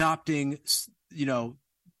without adopting or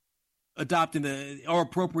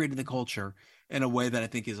appropriating the culture in a way that I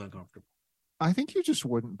think is uncomfortable. I think you just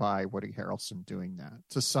wouldn't buy Woody Harrelson doing that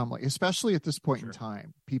to someone, especially at this point in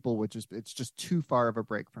time. People would it's just too far of a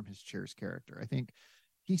break from his Cheers character. I think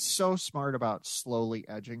he's so smart about slowly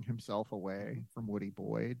edging himself away from Woody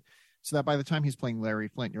Boyd, so that by the time he's playing Larry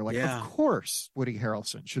Flint, you're like, of course Woody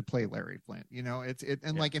Harrelson should play Larry Flint.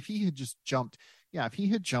 Like, if he had just jumped,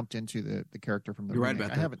 into the character from the remake.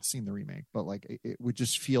 Right, I haven't seen the remake, but like it would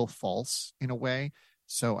just feel false in a way.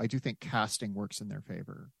 So I do think casting works in their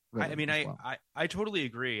favor. I totally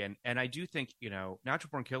agree, and I do think Natural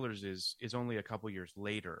Born Killers is only a couple years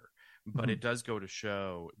later, but it does go to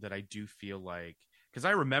show that I do feel like, because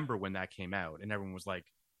I remember when that came out and everyone was like,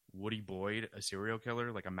 Woody Boyd, a serial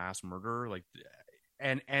killer, like a mass murderer, like,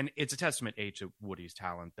 and it's a testament to Woody's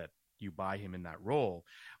talent that you buy him in that role.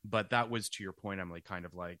 But that was, to your point, Emily, kind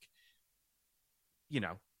of like,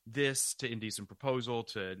 this to Indecent Proposal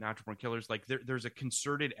to Natural Born Killers, like there's a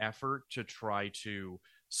concerted effort to try to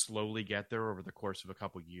slowly get there over the course of a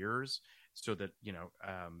couple years, so that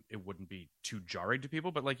it wouldn't be too jarring to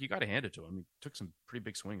people. But like, you got to hand it to him; he took some pretty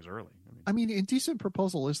big swings early. I mean, Indecent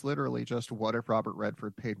Proposal is literally just what if Robert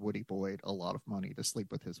Redford paid Woody Boyd a lot of money to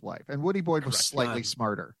sleep with his wife, and Woody Boyd was slightly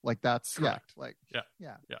smarter. Like that's Correct.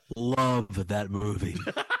 yeah. Love that movie.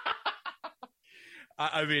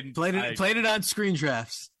 I mean, played it on Screen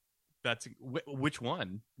Drafts. That's which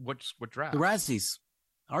one? What draft? The Razzies,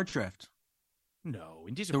 our draft. No,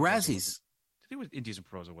 Indecent. The Razzies. Indecent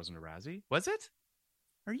Proposal wasn't a Razzie, was it?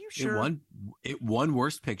 Are you sure? It won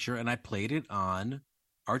Worst Picture, and I played it on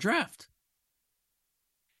our draft.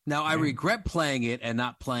 Now, I regret playing it and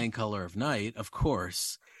not playing Color of Night, of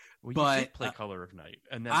course. Well, but you did play Color of Night,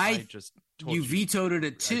 and then I just told you vetoed it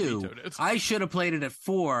at 2. I should have played it at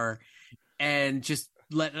 4, and just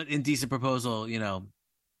let Indecent Proposal, take a hike.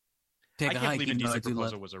 I can't believe Indecent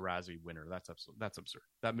Proposal was a Razzie winner. That's absurd.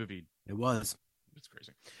 That movie. It was. It's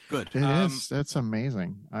crazy. Good. It is. That's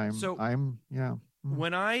amazing.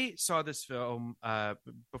 When I saw this film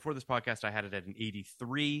before this podcast, I had it at an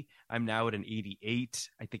 83. I'm now at an 88.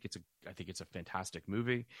 I think it's a fantastic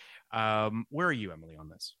movie. Where are you, Emily, on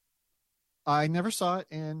this? I never saw it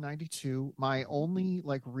in 92. My only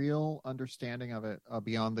real understanding of it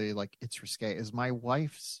beyond the it's risque is my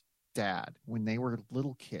wife's dad, when they were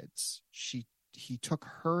little kids, he took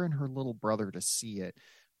her and her little brother to see it.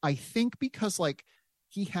 I think because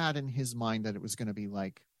he had in his mind that it was going to be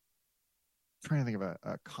trying to think of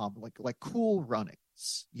a comp like Cool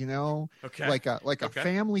Runnings, okay, like a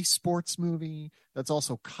family sports movie that's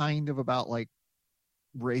also kind of about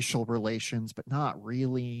racial relations, but not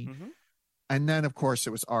really. Mm-hmm. And then of course it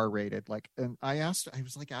was R-rated. And I was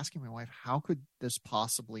asking my wife, how could this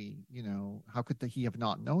possibly, how could he have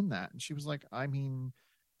not known that? And she was like, I mean,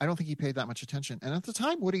 I don't think he paid that much attention. And at the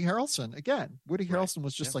time, Woody Harrelson Harrelson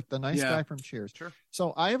was just the nice guy from Cheers. Sure.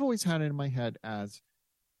 So I have always had it in my head as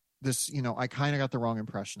this, I kind of got the wrong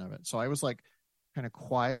impression of it. So I was kind of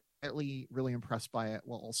quietly really impressed by it,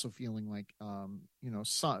 while also feeling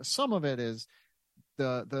some of it is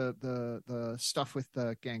the stuff with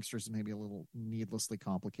the gangsters is maybe a little needlessly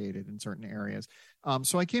complicated in certain areas.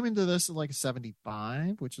 So I came into this at a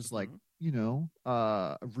 75, which is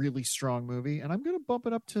a really strong movie, and I'm going to bump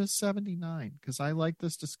it up to 79 because I like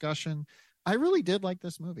this discussion. I really did like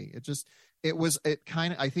this movie.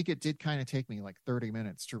 I think it did kind of take me 30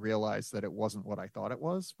 minutes to realize that it wasn't what I thought it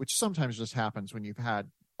was, which sometimes just happens when you've had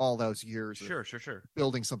all those years sure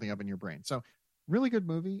building something up in your brain. So really good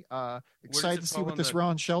movie. Excited to see what this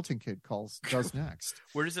Ron Shelton kid does next.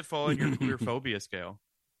 Where does it fall on your queer phobia scale?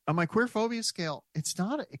 On my queer phobia scale, it's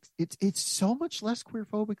so much less queer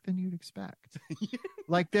phobic than you'd expect.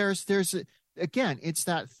 Again, it's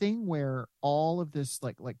that thing where all of this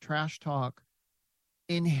trash talk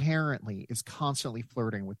inherently is constantly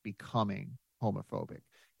flirting with becoming homophobic.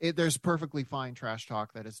 There's perfectly fine trash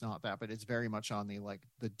talk that is not that, but it's very much on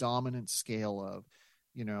the dominant scale of,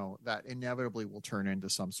 that inevitably will turn into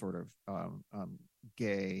some sort of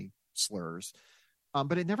gay slurs.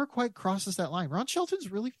 But it never quite crosses that line. Ron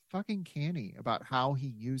Shelton's really fucking canny about how he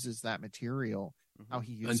uses that material, how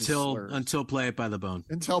he uses slurs. Until Play It by the Bone.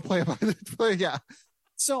 Yeah.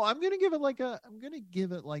 So I'm gonna give it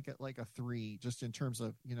a 3, just in terms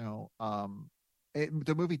of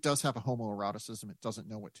the movie does have a homoeroticism it doesn't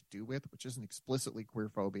know what to do with, which isn't explicitly queer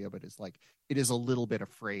phobia, but is it is a little bit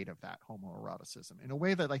afraid of that homoeroticism in a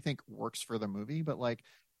way that I think works for the movie. But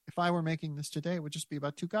if I were making this today, it would just be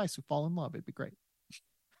about two guys who fall in love. It'd be great.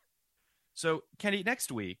 So Kenny,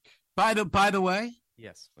 next week. By the way,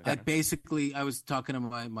 yes, I was talking to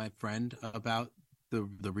my friend about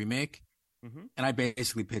the remake, and I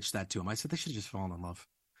basically pitched that to him. I said they should just fall in love.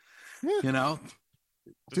 Yeah.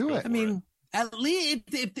 Do it. I mean, at least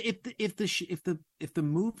if the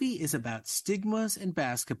movie is about stigmas and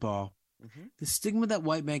basketball, the stigma that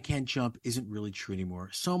white men can't jump isn't really true anymore.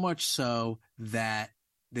 So much so that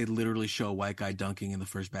they literally show a white guy dunking in the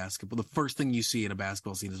first basketball. The first thing you see in a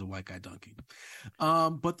basketball scene is a white guy dunking.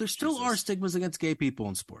 But there still are stigmas against gay people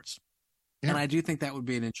in sports. Yeah. And I do think that would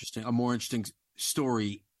be a more interesting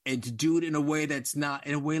story, and to do it in a way that's not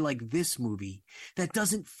in a way like this movie that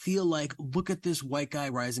doesn't feel like, look at this white guy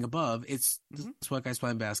rising above. It's this white guy's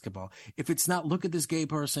playing basketball. If it's not, look at this gay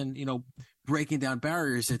person, breaking down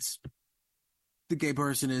barriers, it's the gay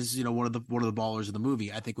person is, one of the ballers of the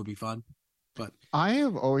movie. I think would be fun. But I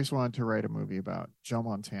have always wanted to write a movie about Joe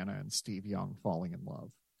Montana and Steve Young falling in love,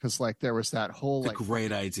 because there was that whole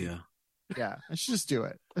great idea. Yeah, I should just do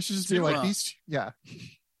it. I should just be these. Yeah.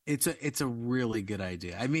 It's a really good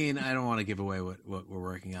idea. I mean, I don't want to give away what we're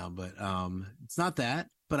working on, but it's not that.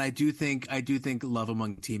 But I do think love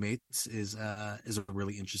among teammates is a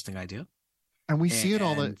really interesting idea. And we see it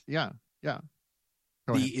all the yeah.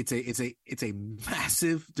 It's a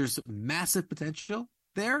massive, there's massive potential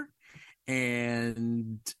there,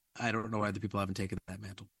 and I don't know why other people haven't taken that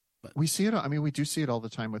mantle. But we see it. I mean, we do see it all the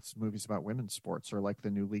time with movies about women's sports, or like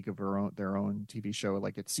the new League of their own TV show.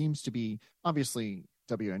 Like it seems to be, obviously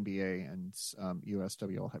WNBA and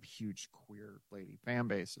USWL have huge queer lady fan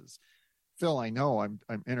bases. Phil, I know I'm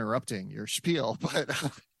interrupting your spiel,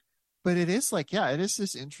 but it is like, yeah, it is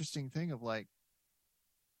this interesting thing of like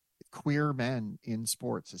queer men in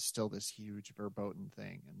sports is still this huge verboten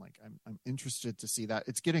thing, and like I'm interested to see that.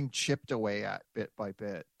 It's getting chipped away at bit by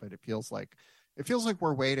bit, but it feels like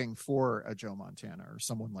we're waiting for a Joe Montana or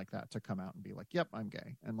someone like that to come out and be like, yep, I'm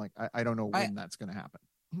gay. And like, I don't know when that's going to happen.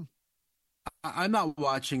 I'm not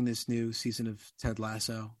watching this new season of Ted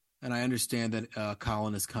Lasso, and I understand that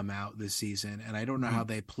Colin has come out this season, and I don't know how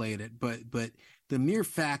they played it, but the mere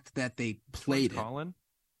fact that they played Colin?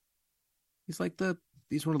 He's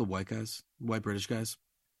one of the white British guys.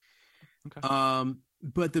 Okay.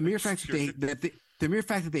 But the mere fact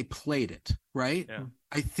that they played it, right? Yeah.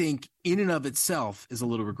 I think in and of itself is a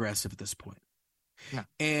little regressive at this point. Yeah.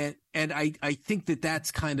 And I think that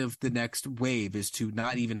that's kind of the next wave, is to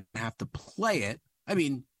not even have to play it. I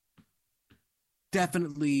mean,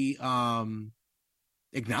 definitely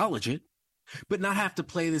acknowledge it, but not have to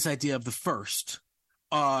play this idea of the first,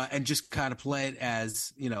 and just kind of play it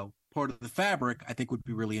as, part of the fabric. I think would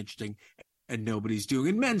be really interesting, and nobody's doing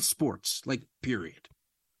in men's sports, like, period.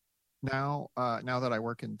 Now that I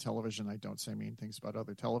work in television, I don't say mean things about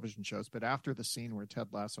other television shows, but after the scene where Ted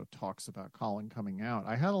Lasso talks about Colin coming out,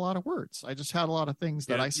 I had a lot of words. I just had a lot of things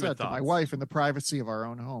that I said to my wife in the privacy of our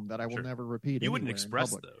own home that I will never repeat. You wouldn't express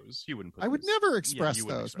those. You wouldn't. I would never express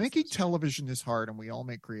those. Making television is hard, and we all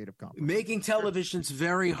make creative compromises. Making television's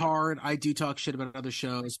very hard. I do talk shit about other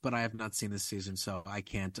shows, but I have not seen this season, so I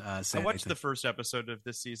can't say I watched anything. the first episode of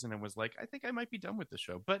this season and was like, I think I might be done with the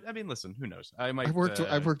show. But I mean, listen, who knows? I've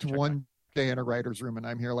worked one day in a writer's room, and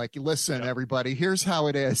I'm here like, listen, everybody, here's how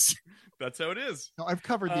it is. That's how it is. No, I've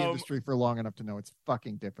covered the industry for long enough to know it's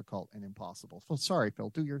fucking difficult and impossible. So sorry, Phil,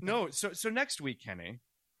 do your thing. No, so next week, Kenny,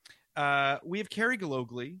 we have Carrie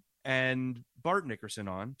Galogly and Bart Nickerson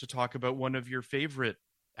on to talk about one of your favorite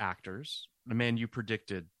actors, the man you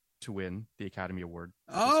predicted to win the Academy Award.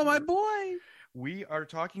 Oh, my boy. We are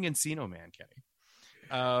talking Encino Man, Kenny.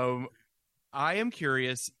 I am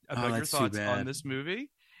curious about your thoughts on this movie.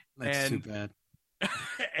 That's too bad.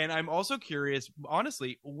 And I'm also curious,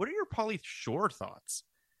 honestly, what are your Pauly Shore thoughts?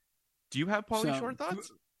 Do you have Pauly Shore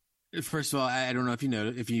thoughts? First of all, I don't know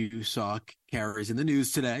if you saw Carrie's in the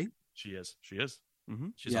news today. She is. Mm-hmm.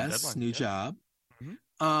 She's yes, on deadline. New job.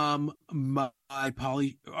 Mm-hmm. My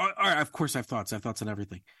Pauly. All right, of course, I have thoughts. I have thoughts on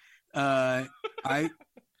everything. I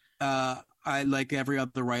like every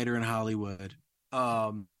other writer in Hollywood.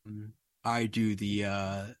 I do the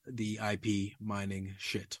IP mining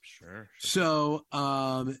shit. Sure. So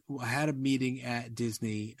I had a meeting at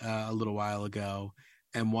Disney a little while ago,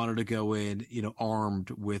 and wanted to go in,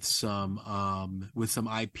 armed with some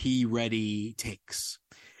IP ready takes.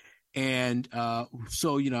 And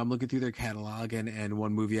so I'm looking through their catalog, and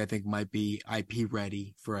one movie I think might be IP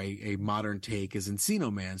ready for a modern take is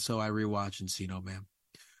Encino Man. So I rewatched Encino Man.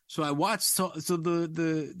 So I watched. So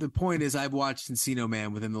the point is, I've watched Encino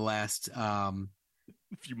Man within the last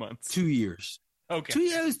few months, 2 years. Okay, 2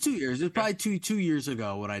 years. 2 years. It's probably two years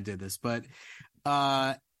ago when I did this, but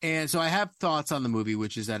and so I have thoughts on the movie,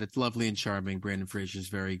 which is that it's lovely and charming. Brandon Fraser is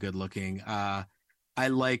very good looking. I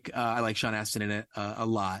like Sean Astin in it a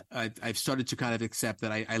lot. I've started to kind of accept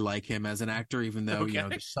that I like him as an actor, even though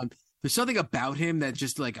there's something about him that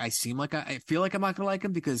just like I feel like I'm not gonna like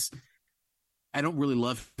him because I don't really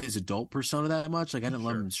love his adult persona that much. Like I didn't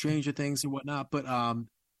love him in Stranger Things and whatnot, but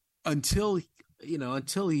until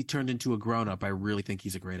he turned into a grown up, I really think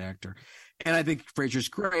he's a great actor, and I think Fraser's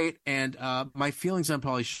great. And my feelings on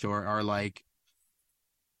Pauly Shore are like,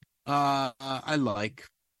 I like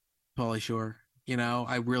Pauly Shore.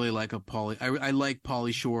 I really like I like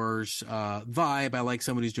Pauly Shore's vibe. I like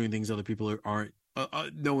someone who's doing things other people aren't.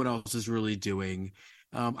 No one else is really doing.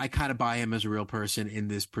 I kind of buy him as a real person in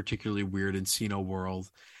this particularly weird Encino world.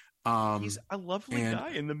 He's a lovely guy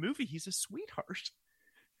in the movie. He's a sweetheart.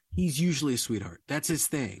 He's usually a sweetheart. That's his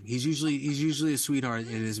thing. He's usually a sweetheart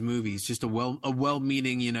in his movies. Just a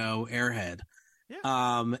well-meaning, airhead.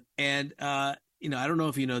 Yeah. And I don't know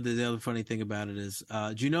if you know the other funny thing about it is,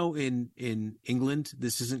 do you know in England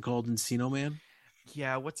this isn't called Encino Man?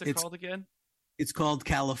 Yeah. What's it called again? It's called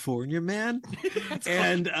California Man.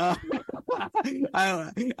 And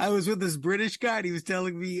I was with this British guy and he was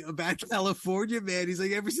telling me about California Man. He's like,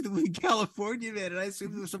 ever seen the movie California Man? And I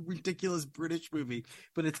assumed it was some ridiculous British movie,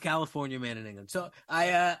 but it's California Man in England. So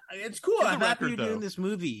it's cool. I'm happy you're doing this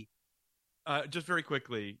movie. Just very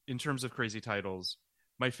quickly, in terms of crazy titles,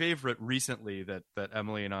 my favorite recently that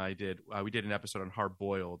Emily and I did, we did an episode on Hard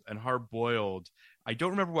Boiled. And Hard Boiled, I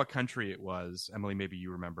don't remember what country it was. Emily, maybe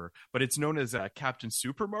you remember, but it's known as Captain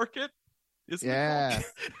Supermarket. Yeah.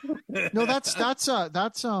 No, that's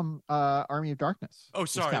Army of Darkness. Oh,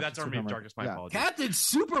 sorry, that's Army of Darkness. My apologies. Captain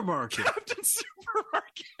Supermarket. Captain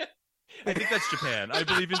Supermarket. I think that's Japan. I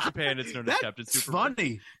believe in Japan it's known as Captain Supermarket.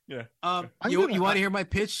 Funny. Yeah. You want to hear my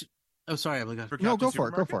pitch? Oh, sorry, Emily. No, go for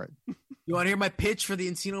it. Go for it. You want to hear my pitch for the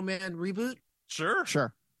Encino Man reboot?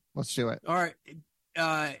 Sure. Let's do it. All right.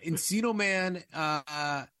 Encino Man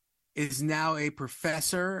is now a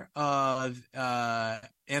professor of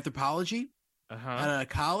anthropology at a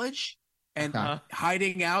college and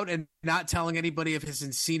hiding out and not telling anybody of his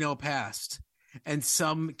Encino past. And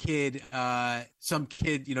some kid,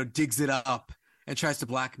 digs it up and tries to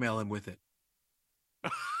blackmail him with it.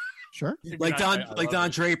 Sure. Like Don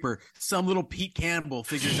Draper, some little Pete Campbell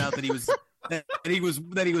figures out that he was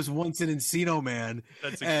that he was once an Encino Man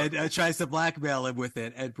and tries to blackmail him with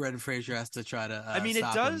it, and Brendan Fraser has to try to.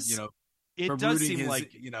 It does seem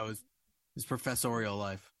like his professorial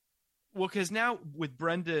life. Well, because now with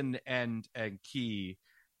Brendan and Key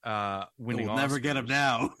winning, we'll never get him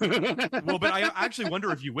now. Well, but I actually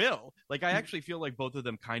wonder if you will. Like, I actually feel like both of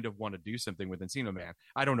them kind of want to do something with Encino Man.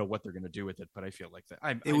 I don't know what they're going to do with it, but I feel like that.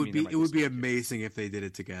 It would be amazing if they did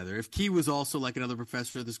it together. If Key was also like another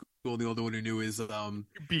professor at the school, the only one who knew his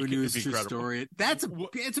true story. It's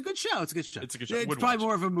a good show. It's a good show. It's probably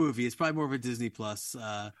more of a movie. It's probably more of a Disney Plus.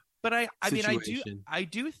 But I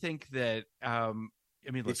do think that.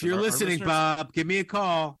 If you're listening, Bob, give me a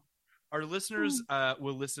call. Our listeners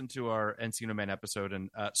will listen to our Encino Man episode, and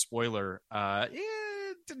spoiler,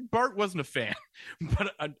 Bart wasn't a fan,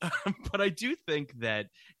 but I do think that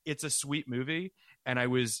it's a sweet movie, and I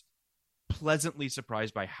was pleasantly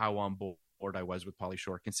surprised by how on board I was with Pauly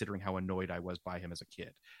Shore, considering how annoyed I was by him as a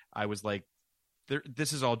kid. I was like,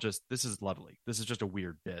 this is lovely. This is just a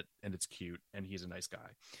weird bit, and it's cute, and he's a nice guy.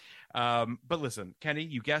 But listen, Kenny,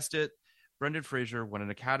 you guessed it. Brendan Fraser won an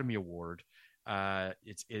Academy Award.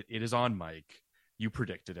 It is on Mike. You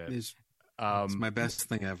predicted it. It's my best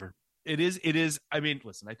thing ever. It is. I mean,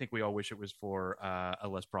 listen, I think we all wish it was for a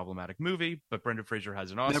less problematic movie, but Brendan Fraser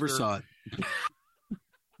has an Oscar. Never saw it.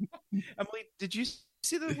 Emily, did you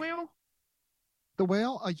see The Whale? The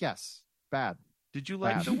Whale? Yes. Bad. Did you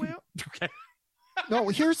like The Whale? Okay. No,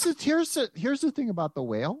 here's the thing about The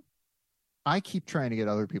Whale. I keep trying to get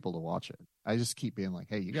other people to watch it. I just keep being like,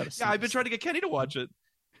 hey, you got to see I've been trying to get Kenny to watch it.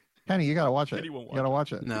 Kenny, you gotta watch it. Kenny won't watch you gotta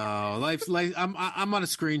watch it. No, I'm on a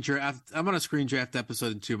screen draft. I'm on a screen draft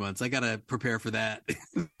episode in 2 months. I gotta prepare for that.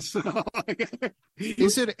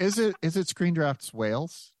 Is it Screen Draft's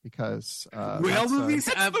Whales? Because whale movies.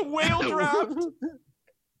 It's the whale draft.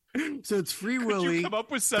 So it's Free Willy. You come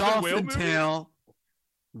up with 7 whale movies. Tail.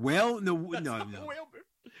 Whale? No.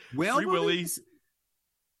 Whale Free Willy.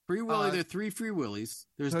 Free Willy, there are 3 Free Willies.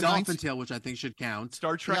 There's Dolphin Tale, which I think should count.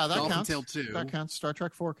 Star Trek, that Dolphin counts. Tale 2. That counts. Star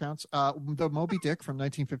Trek 4 counts. The Moby Dick from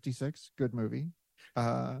 1956, good movie.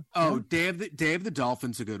 Day of the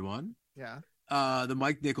Dolphin's a good one. Yeah. The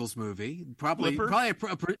Mike Nichols movie, probably a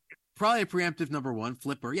preemptive number 1.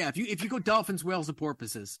 Flipper. Yeah, if you go dolphins, whales, and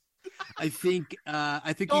porpoises, I think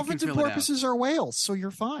dolphins and porpoises are whales, so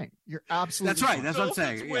you're fine. You're absolutely. That's right. Fine. That's what I'm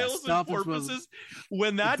saying. Whales and porpoises.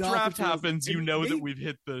 When that draft happens, that we've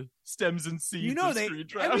hit the stems and seeds.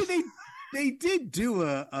 They did do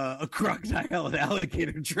a crocodile and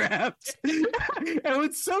alligator draft. And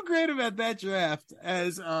what's so great about that draft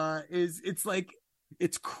is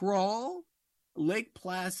it's Crawl, Lake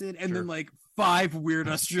Placid, and then like 5 weird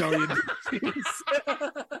Australian movies.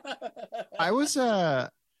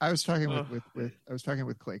 I was talking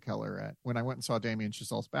with Clay Keller when I went and saw Damien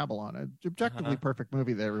Chazelle's Babylon, an objectively perfect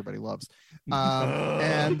movie that everybody loves,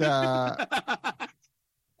 and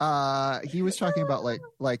he was talking about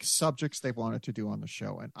like subjects they wanted to do on the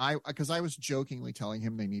show, and because I was jokingly telling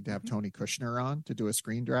him they need to have Tony Kushner on to do a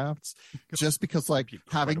screen drafts, just because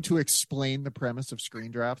having to explain the premise of screen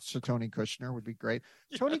drafts to Tony Kushner would be great.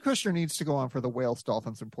 Yeah. Tony Kushner needs to go on for the Whales,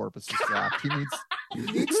 Dolphins, and Porpoises draft. He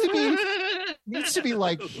needs to be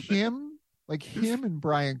like him and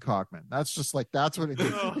Brian Cockman. That's what it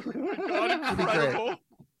is. Oh my God, incredible.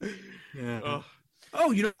 Yeah.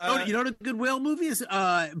 Oh, you know what a good whale movie is?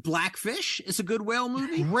 Blackfish is a good whale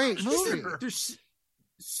movie. Great movie.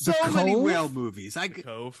 so The many Cove? whale movies. The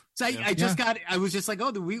Cove. So Yeah. I was just like,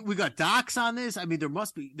 oh, we got docs on this. I mean, there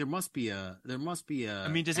must be a. I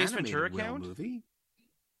mean, does Ace Ventura animated whale count? movie?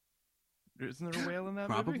 Isn't there a whale in that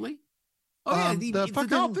Probably. movie? Oh yeah, The the fucking-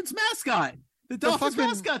 Dolphins mascot. The Dolphins fucking-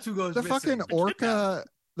 mascot who goes The missing. fucking orca,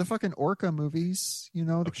 the fucking orca movies, the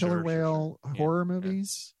Oh, killer sure. whale Yeah, horror yeah.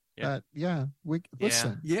 movies. Yeah. We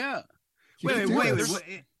listen. Yeah. You Wait, can do wait, this.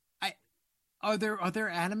 wait. Are there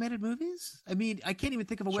animated movies? I mean, I can't even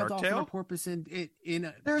think of a whale Shark dolphin Tale? or porpoise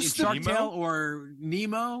in There's Shark Nemo? Tale or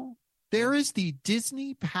Nemo. There is the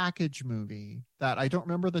Disney package movie that I don't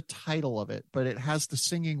remember the title of it, but it has the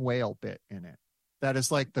singing whale bit in it. That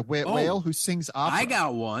is like the whale who sings opera. I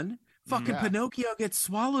got one. Fucking Yeah. Pinocchio gets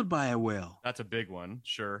swallowed by a whale. That's a big one,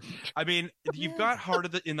 sure. I mean, you've got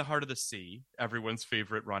In the Heart of the Sea, everyone's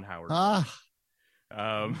favorite Ron Howard.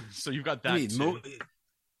 So you've got that too.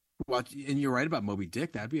 And you're right about Moby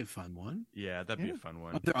Dick. That'd be a fun one. Yeah, that'd be a fun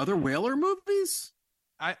one. Are there other whaler movies?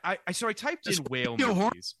 I typed in whale Go hor-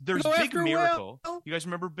 movies. There's go Big after Miracle. whale. You guys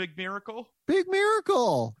remember Big Miracle? Big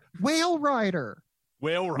Miracle, Whale Rider.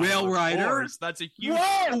 Whale Rider. Whale of Rider? course. That's a huge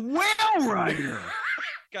Whoa, Whale Rider!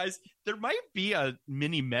 guys. There might be a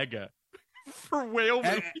mini mega for whale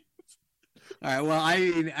movies. All right. Well,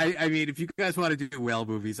 I mean, if you guys want to do whale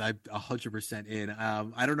movies, I'm 100% in.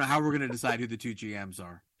 I don't know how we're going to decide who the two GMs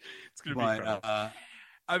are. It's going to be incredible.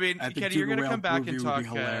 I mean, I think Kenny, doing you're going a to whale come back movie and would talk. be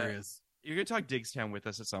hilarious. You're going to talk Digstown with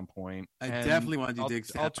us at some point. I and definitely want to do I'll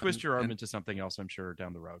Digstown. twist your arm into something else, I'm sure,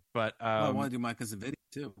 down the road. But I want to do my cousin Vinny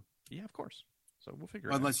too. Yeah, of course. So we'll figure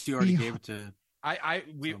it out. Unless you already gave it to.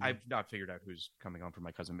 I've not figured out who's coming on for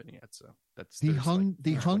my cousin Vinny yet. So that's The there's like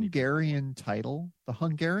 20 Hungarian title. The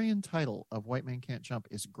Hungarian title of White Man Can't Jump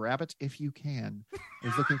is "Grab It If You Can." I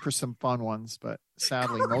was looking for some fun ones, but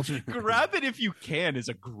sadly, most Grab it if you can is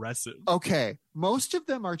aggressive. Okay, most of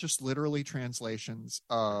them are just literally translations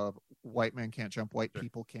of "White Man Can't Jump," "White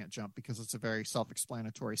People Can't Jump," because it's a very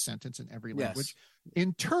self-explanatory sentence in every language.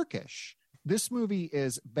 In Turkish, this movie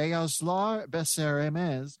is "Beyazlar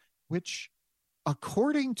Beseremez," which,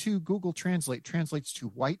 according to Google Translate, translates to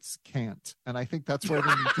 "whites can't," and I think that's where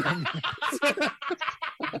the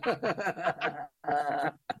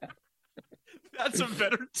That's a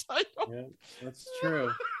better title. Yeah, that's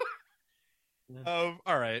true. All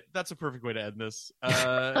right, that's a perfect way to end this.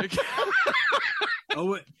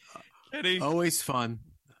 Kenny, Always fun.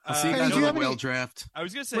 I'll see you Kenny, guys do on you the have whale any- draft. I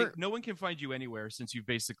was gonna say no one can find you anywhere since you've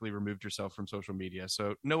basically removed yourself from social media.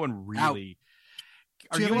 So no one really.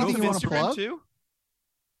 Are Do you you have on anything you wanna Instagram plug? too?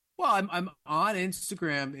 Well, I'm on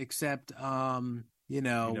Instagram, except You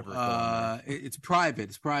never go on there. it's private.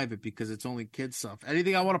 It's private because it's only kid stuff.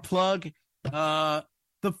 Anything I want to plug?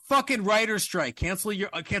 The fucking writer's strike. Cancel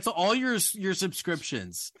all your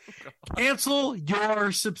subscriptions. Cancel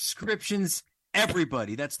your subscriptions,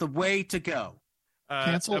 everybody. That's the way to go.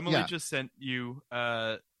 Cancel- Emily yeah. just sent you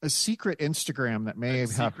a secret Instagram that may a have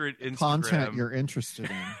secret Instagram. content you're interested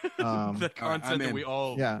in. The content I'm that in. we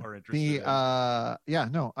all Yeah, are interested in.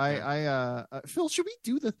 Phil, should we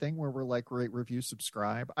do the thing where we're like rate, review,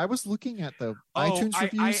 subscribe? I was looking at the Oh, iTunes I-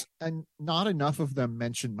 reviews and not enough of them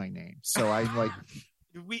mentioned my name, so I like.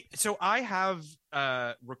 So I have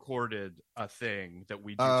recorded a thing that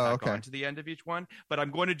we do Oh, tack okay. on to the end of each one, but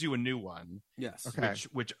I'm going to do a new one. Yes. Okay.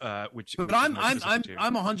 Which But which I'm is more specific to you.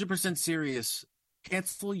 100% serious.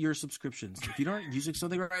 Cancel your subscriptions. If you aren't using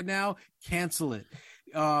something right now, cancel it.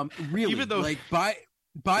 Really, Even though- like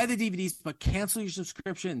buy the DVDs, but cancel your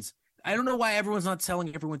subscriptions. I don't know why everyone's not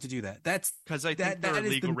telling everyone to do that. That's because I think there are that is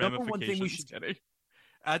the legal number one thing we ramifications. should. Kenny.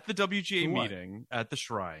 At the WGA What? meeting at the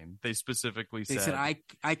Shrine, they specifically They said said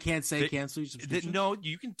I can't say They- cancel your subscription. no,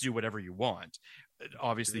 you can do whatever you want.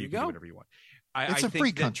 Obviously, There you you can do go. whatever you want. It's I a think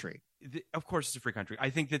free that- country. Of course, it's a free country.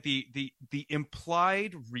 I think that the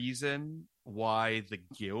implied reason why the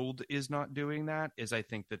guild is not doing that is I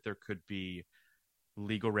think that there could be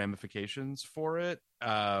legal ramifications for it,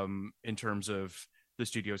 in terms of the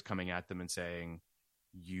studios coming at them and saying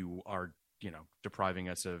you are, depriving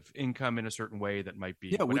us of income in a certain way that might be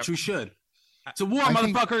Yeah, which whatever. we should. It's a war, I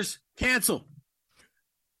think- motherfuckers. Cancel.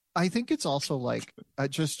 I think it's also like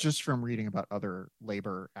just from reading about other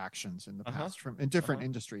labor actions in the past from in different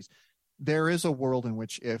industries, there is a world in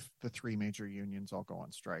which if the three major unions all go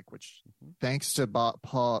on strike, which thanks to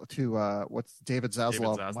what's David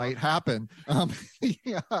Zaslav might happen.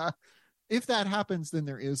 Yeah, if that happens, then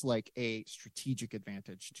there is like a strategic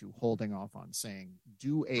advantage to holding off on saying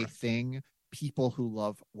do a thing. People who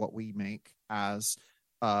love what we make as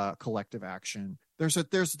collective action. There's a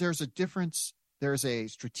difference. There's a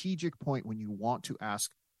strategic point when you want to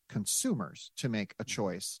ask consumers to make a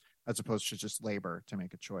choice as opposed to just labor to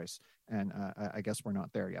make a choice. And I guess we're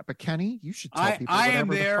not there yet. But Kenny, you should tell people. I am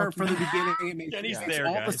there the from the beginning. It makes, Kenny's makes there,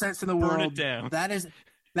 all guys. the sense in the Burn world. it down.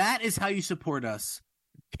 That is how you support us.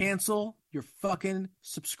 Cancel your fucking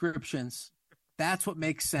subscriptions. That's what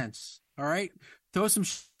makes sense. All right, throw some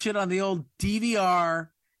shit on the old DVR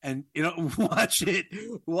and watch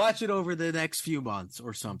it over the next few months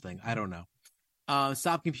or something. I don't know.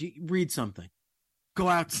 Stop read something. Go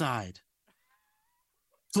outside.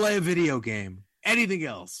 Play a video game. Anything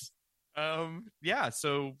else? Yeah.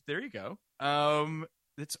 So there you go.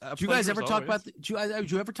 It's do you guys ever talk about? Do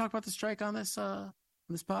you ever talk about the strike on this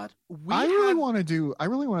pod? I really want to do a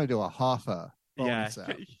Hoffa. Yeah.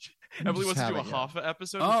 Emily wants to do a Hoffa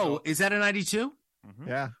episode. Oh, is that a 92? Mm-hmm.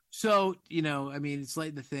 Yeah. So I mean, it's late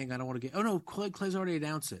in the thing. I don't want to get. Oh no, Clay's already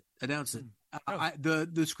announced it. Oh.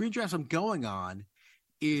 The screen drafts I'm going on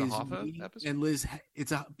is it's a Hoffa episode? And Liz.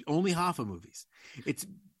 It's only Hoffa movies. It's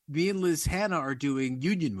me and Liz Hannah are doing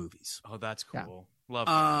Union movies. Oh, that's cool. Yeah. Love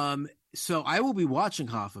that. So I will be watching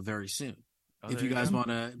Hoffa very soon. If you guys want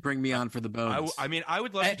to bring me on for the bonus. I mean, I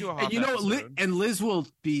would love to do a Hoffa episode. And Liz will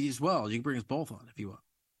be as well. You can bring us both on if you want.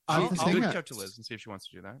 I'll reach out to Liz and see if she wants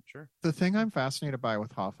to do that. Sure. The thing I'm fascinated by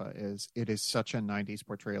with Hoffa is it is such a 90s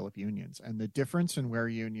portrayal of unions, and the difference in where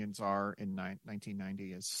unions are in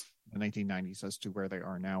 1990 is the 1990s as to where they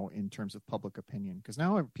are now in terms of public opinion. Because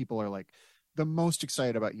now people are like the most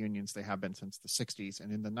excited about unions they have been since the 60s,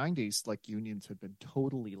 and in the 90s, like unions had been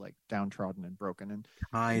totally like downtrodden and broken. And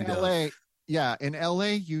in LA,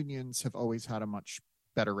 unions have always had a much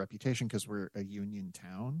better reputation because we're a union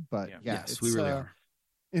town. But yes, we really are.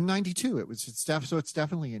 In 92, so it's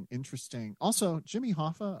definitely an interesting. Also, Jimmy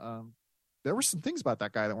Hoffa, there were some things about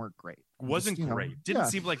that guy that weren't great. Wasn't great. Didn't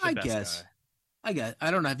seem like the best guy. I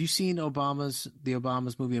don't know. Have you seen the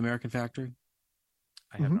Obama's movie American Factory?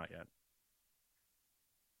 I have not yet.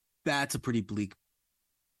 That's a pretty bleak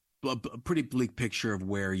picture of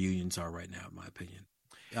where unions are right now, in my opinion.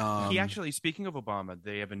 He actually, speaking of Obama,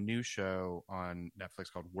 they have a new show on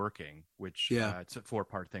Netflix called Working, which it's a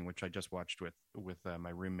 4-part thing, which I just watched with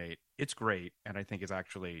my roommate. It's great, and I think is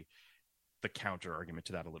actually the counter argument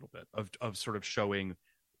to that a little bit of sort of showing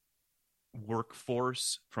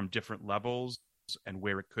workforce from different levels and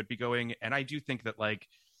where it could be going. And I do think that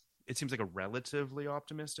it seems like a relatively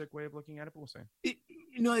optimistic way of looking at it, but we'll see.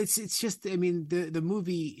 It's just, I mean, the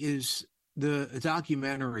movie is. The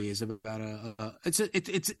documentary is about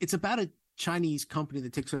it's about a Chinese company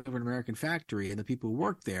that takes over an American factory and the people who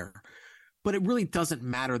work there, but it really doesn't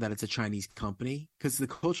matter that it's a Chinese company because the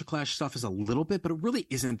culture clash stuff is a little bit, but it really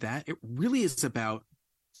isn't that. It really is about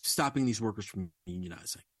stopping these workers from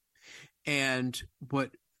unionizing. And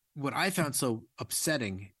what I found so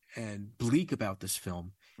upsetting and bleak about this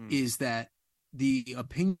film is that the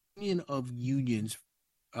opinion of unions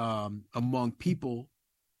among people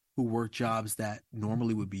who work jobs that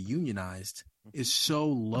normally would be unionized is so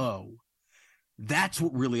low. That's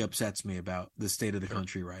what really upsets me about the state of the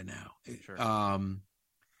country right now.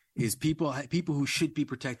 Is people who should be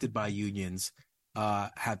protected by unions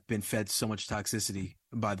have been fed so much toxicity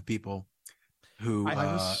by the people who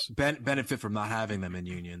benefit from not having them in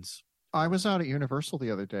unions. I was out at Universal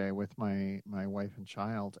the other day with my wife and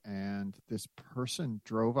child, and this person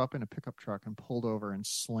drove up in a pickup truck and pulled over and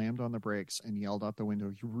slammed on the brakes and yelled out the window,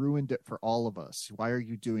 "You ruined it for all of us. Why are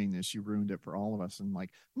you doing this? You ruined it for all of us." And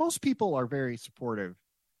most people are very supportive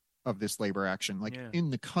of this labor action, in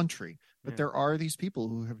the country. But there are these people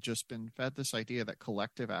who have just been fed this idea that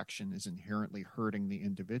collective action is inherently hurting the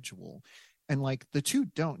individual. And the two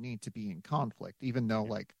don't need to be in conflict, even though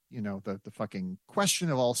the fucking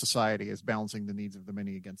question of all society is balancing the needs of the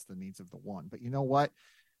many against the needs of the one. But you know what?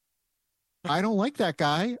 I don't like that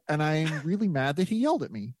guy, and I'm really mad that he yelled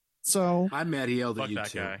at me. So I'm mad he yelled at you that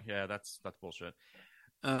too. Guy. Yeah, that's bullshit.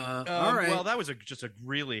 All right. Well, that was just a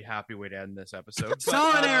really happy way to end this episode.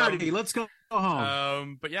 Solidarity. Let's go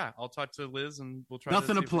home. But yeah, I'll talk to Liz and we'll try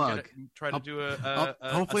nothing to plug. Try to do a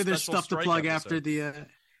hopefully there's stuff to plug episode. after the.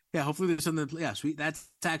 Yeah, hopefully there's something. Yeah, sweet. That's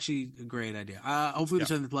actually a great idea. Hopefully there's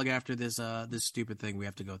something to plug after this stupid thing we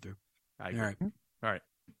have to go through. All right.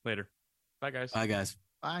 Later. Bye, guys. Bye, guys.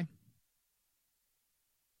 Bye.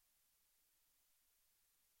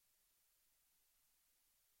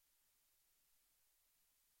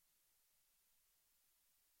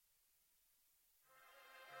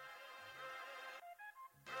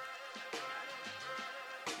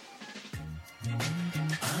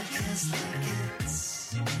 Podcast like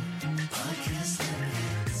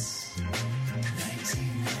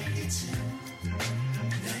it's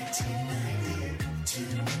 1992.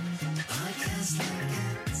 Podcast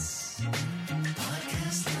like it's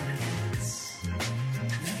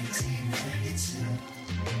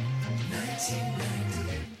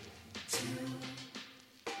 1992.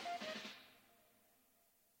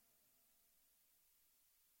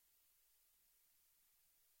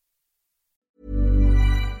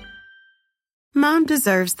 Mom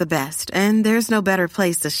deserves the best, and there's no better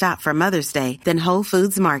place to shop for Mother's Day than Whole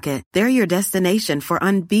Foods Market. They're your destination for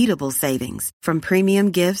unbeatable savings, from premium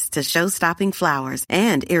gifts to show-stopping flowers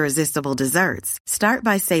and irresistible desserts. Start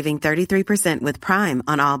by saving 33% with Prime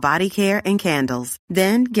on all body care and candles.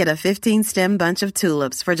 Then get a 15-stem bunch of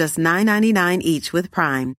tulips for just $9.99 each with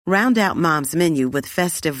Prime. Round out Mom's menu with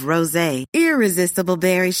festive rosé, irresistible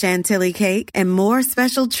berry chantilly cake, and more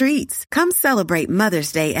special treats. Come celebrate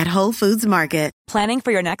Mother's Day at Whole Foods Market. Planning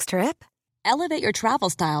for your next trip? Elevate your travel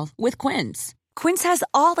style with Quince. Quince has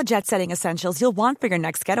all the jet-setting essentials you'll want for your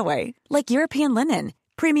next getaway, like European linen,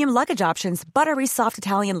 premium luggage options, buttery soft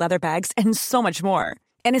Italian leather bags, and so much more.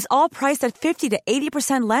 And is all priced at 50 to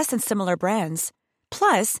 80% less than similar brands.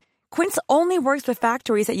 Plus, Quince only works with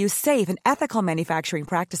factories that use safe and ethical manufacturing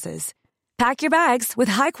practices. Pack your bags with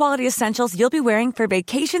high-quality essentials you'll be wearing for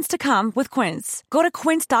vacations to come with Quince. Go to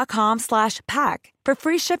quince.com/pack for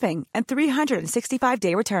free shipping and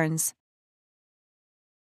 365-day returns.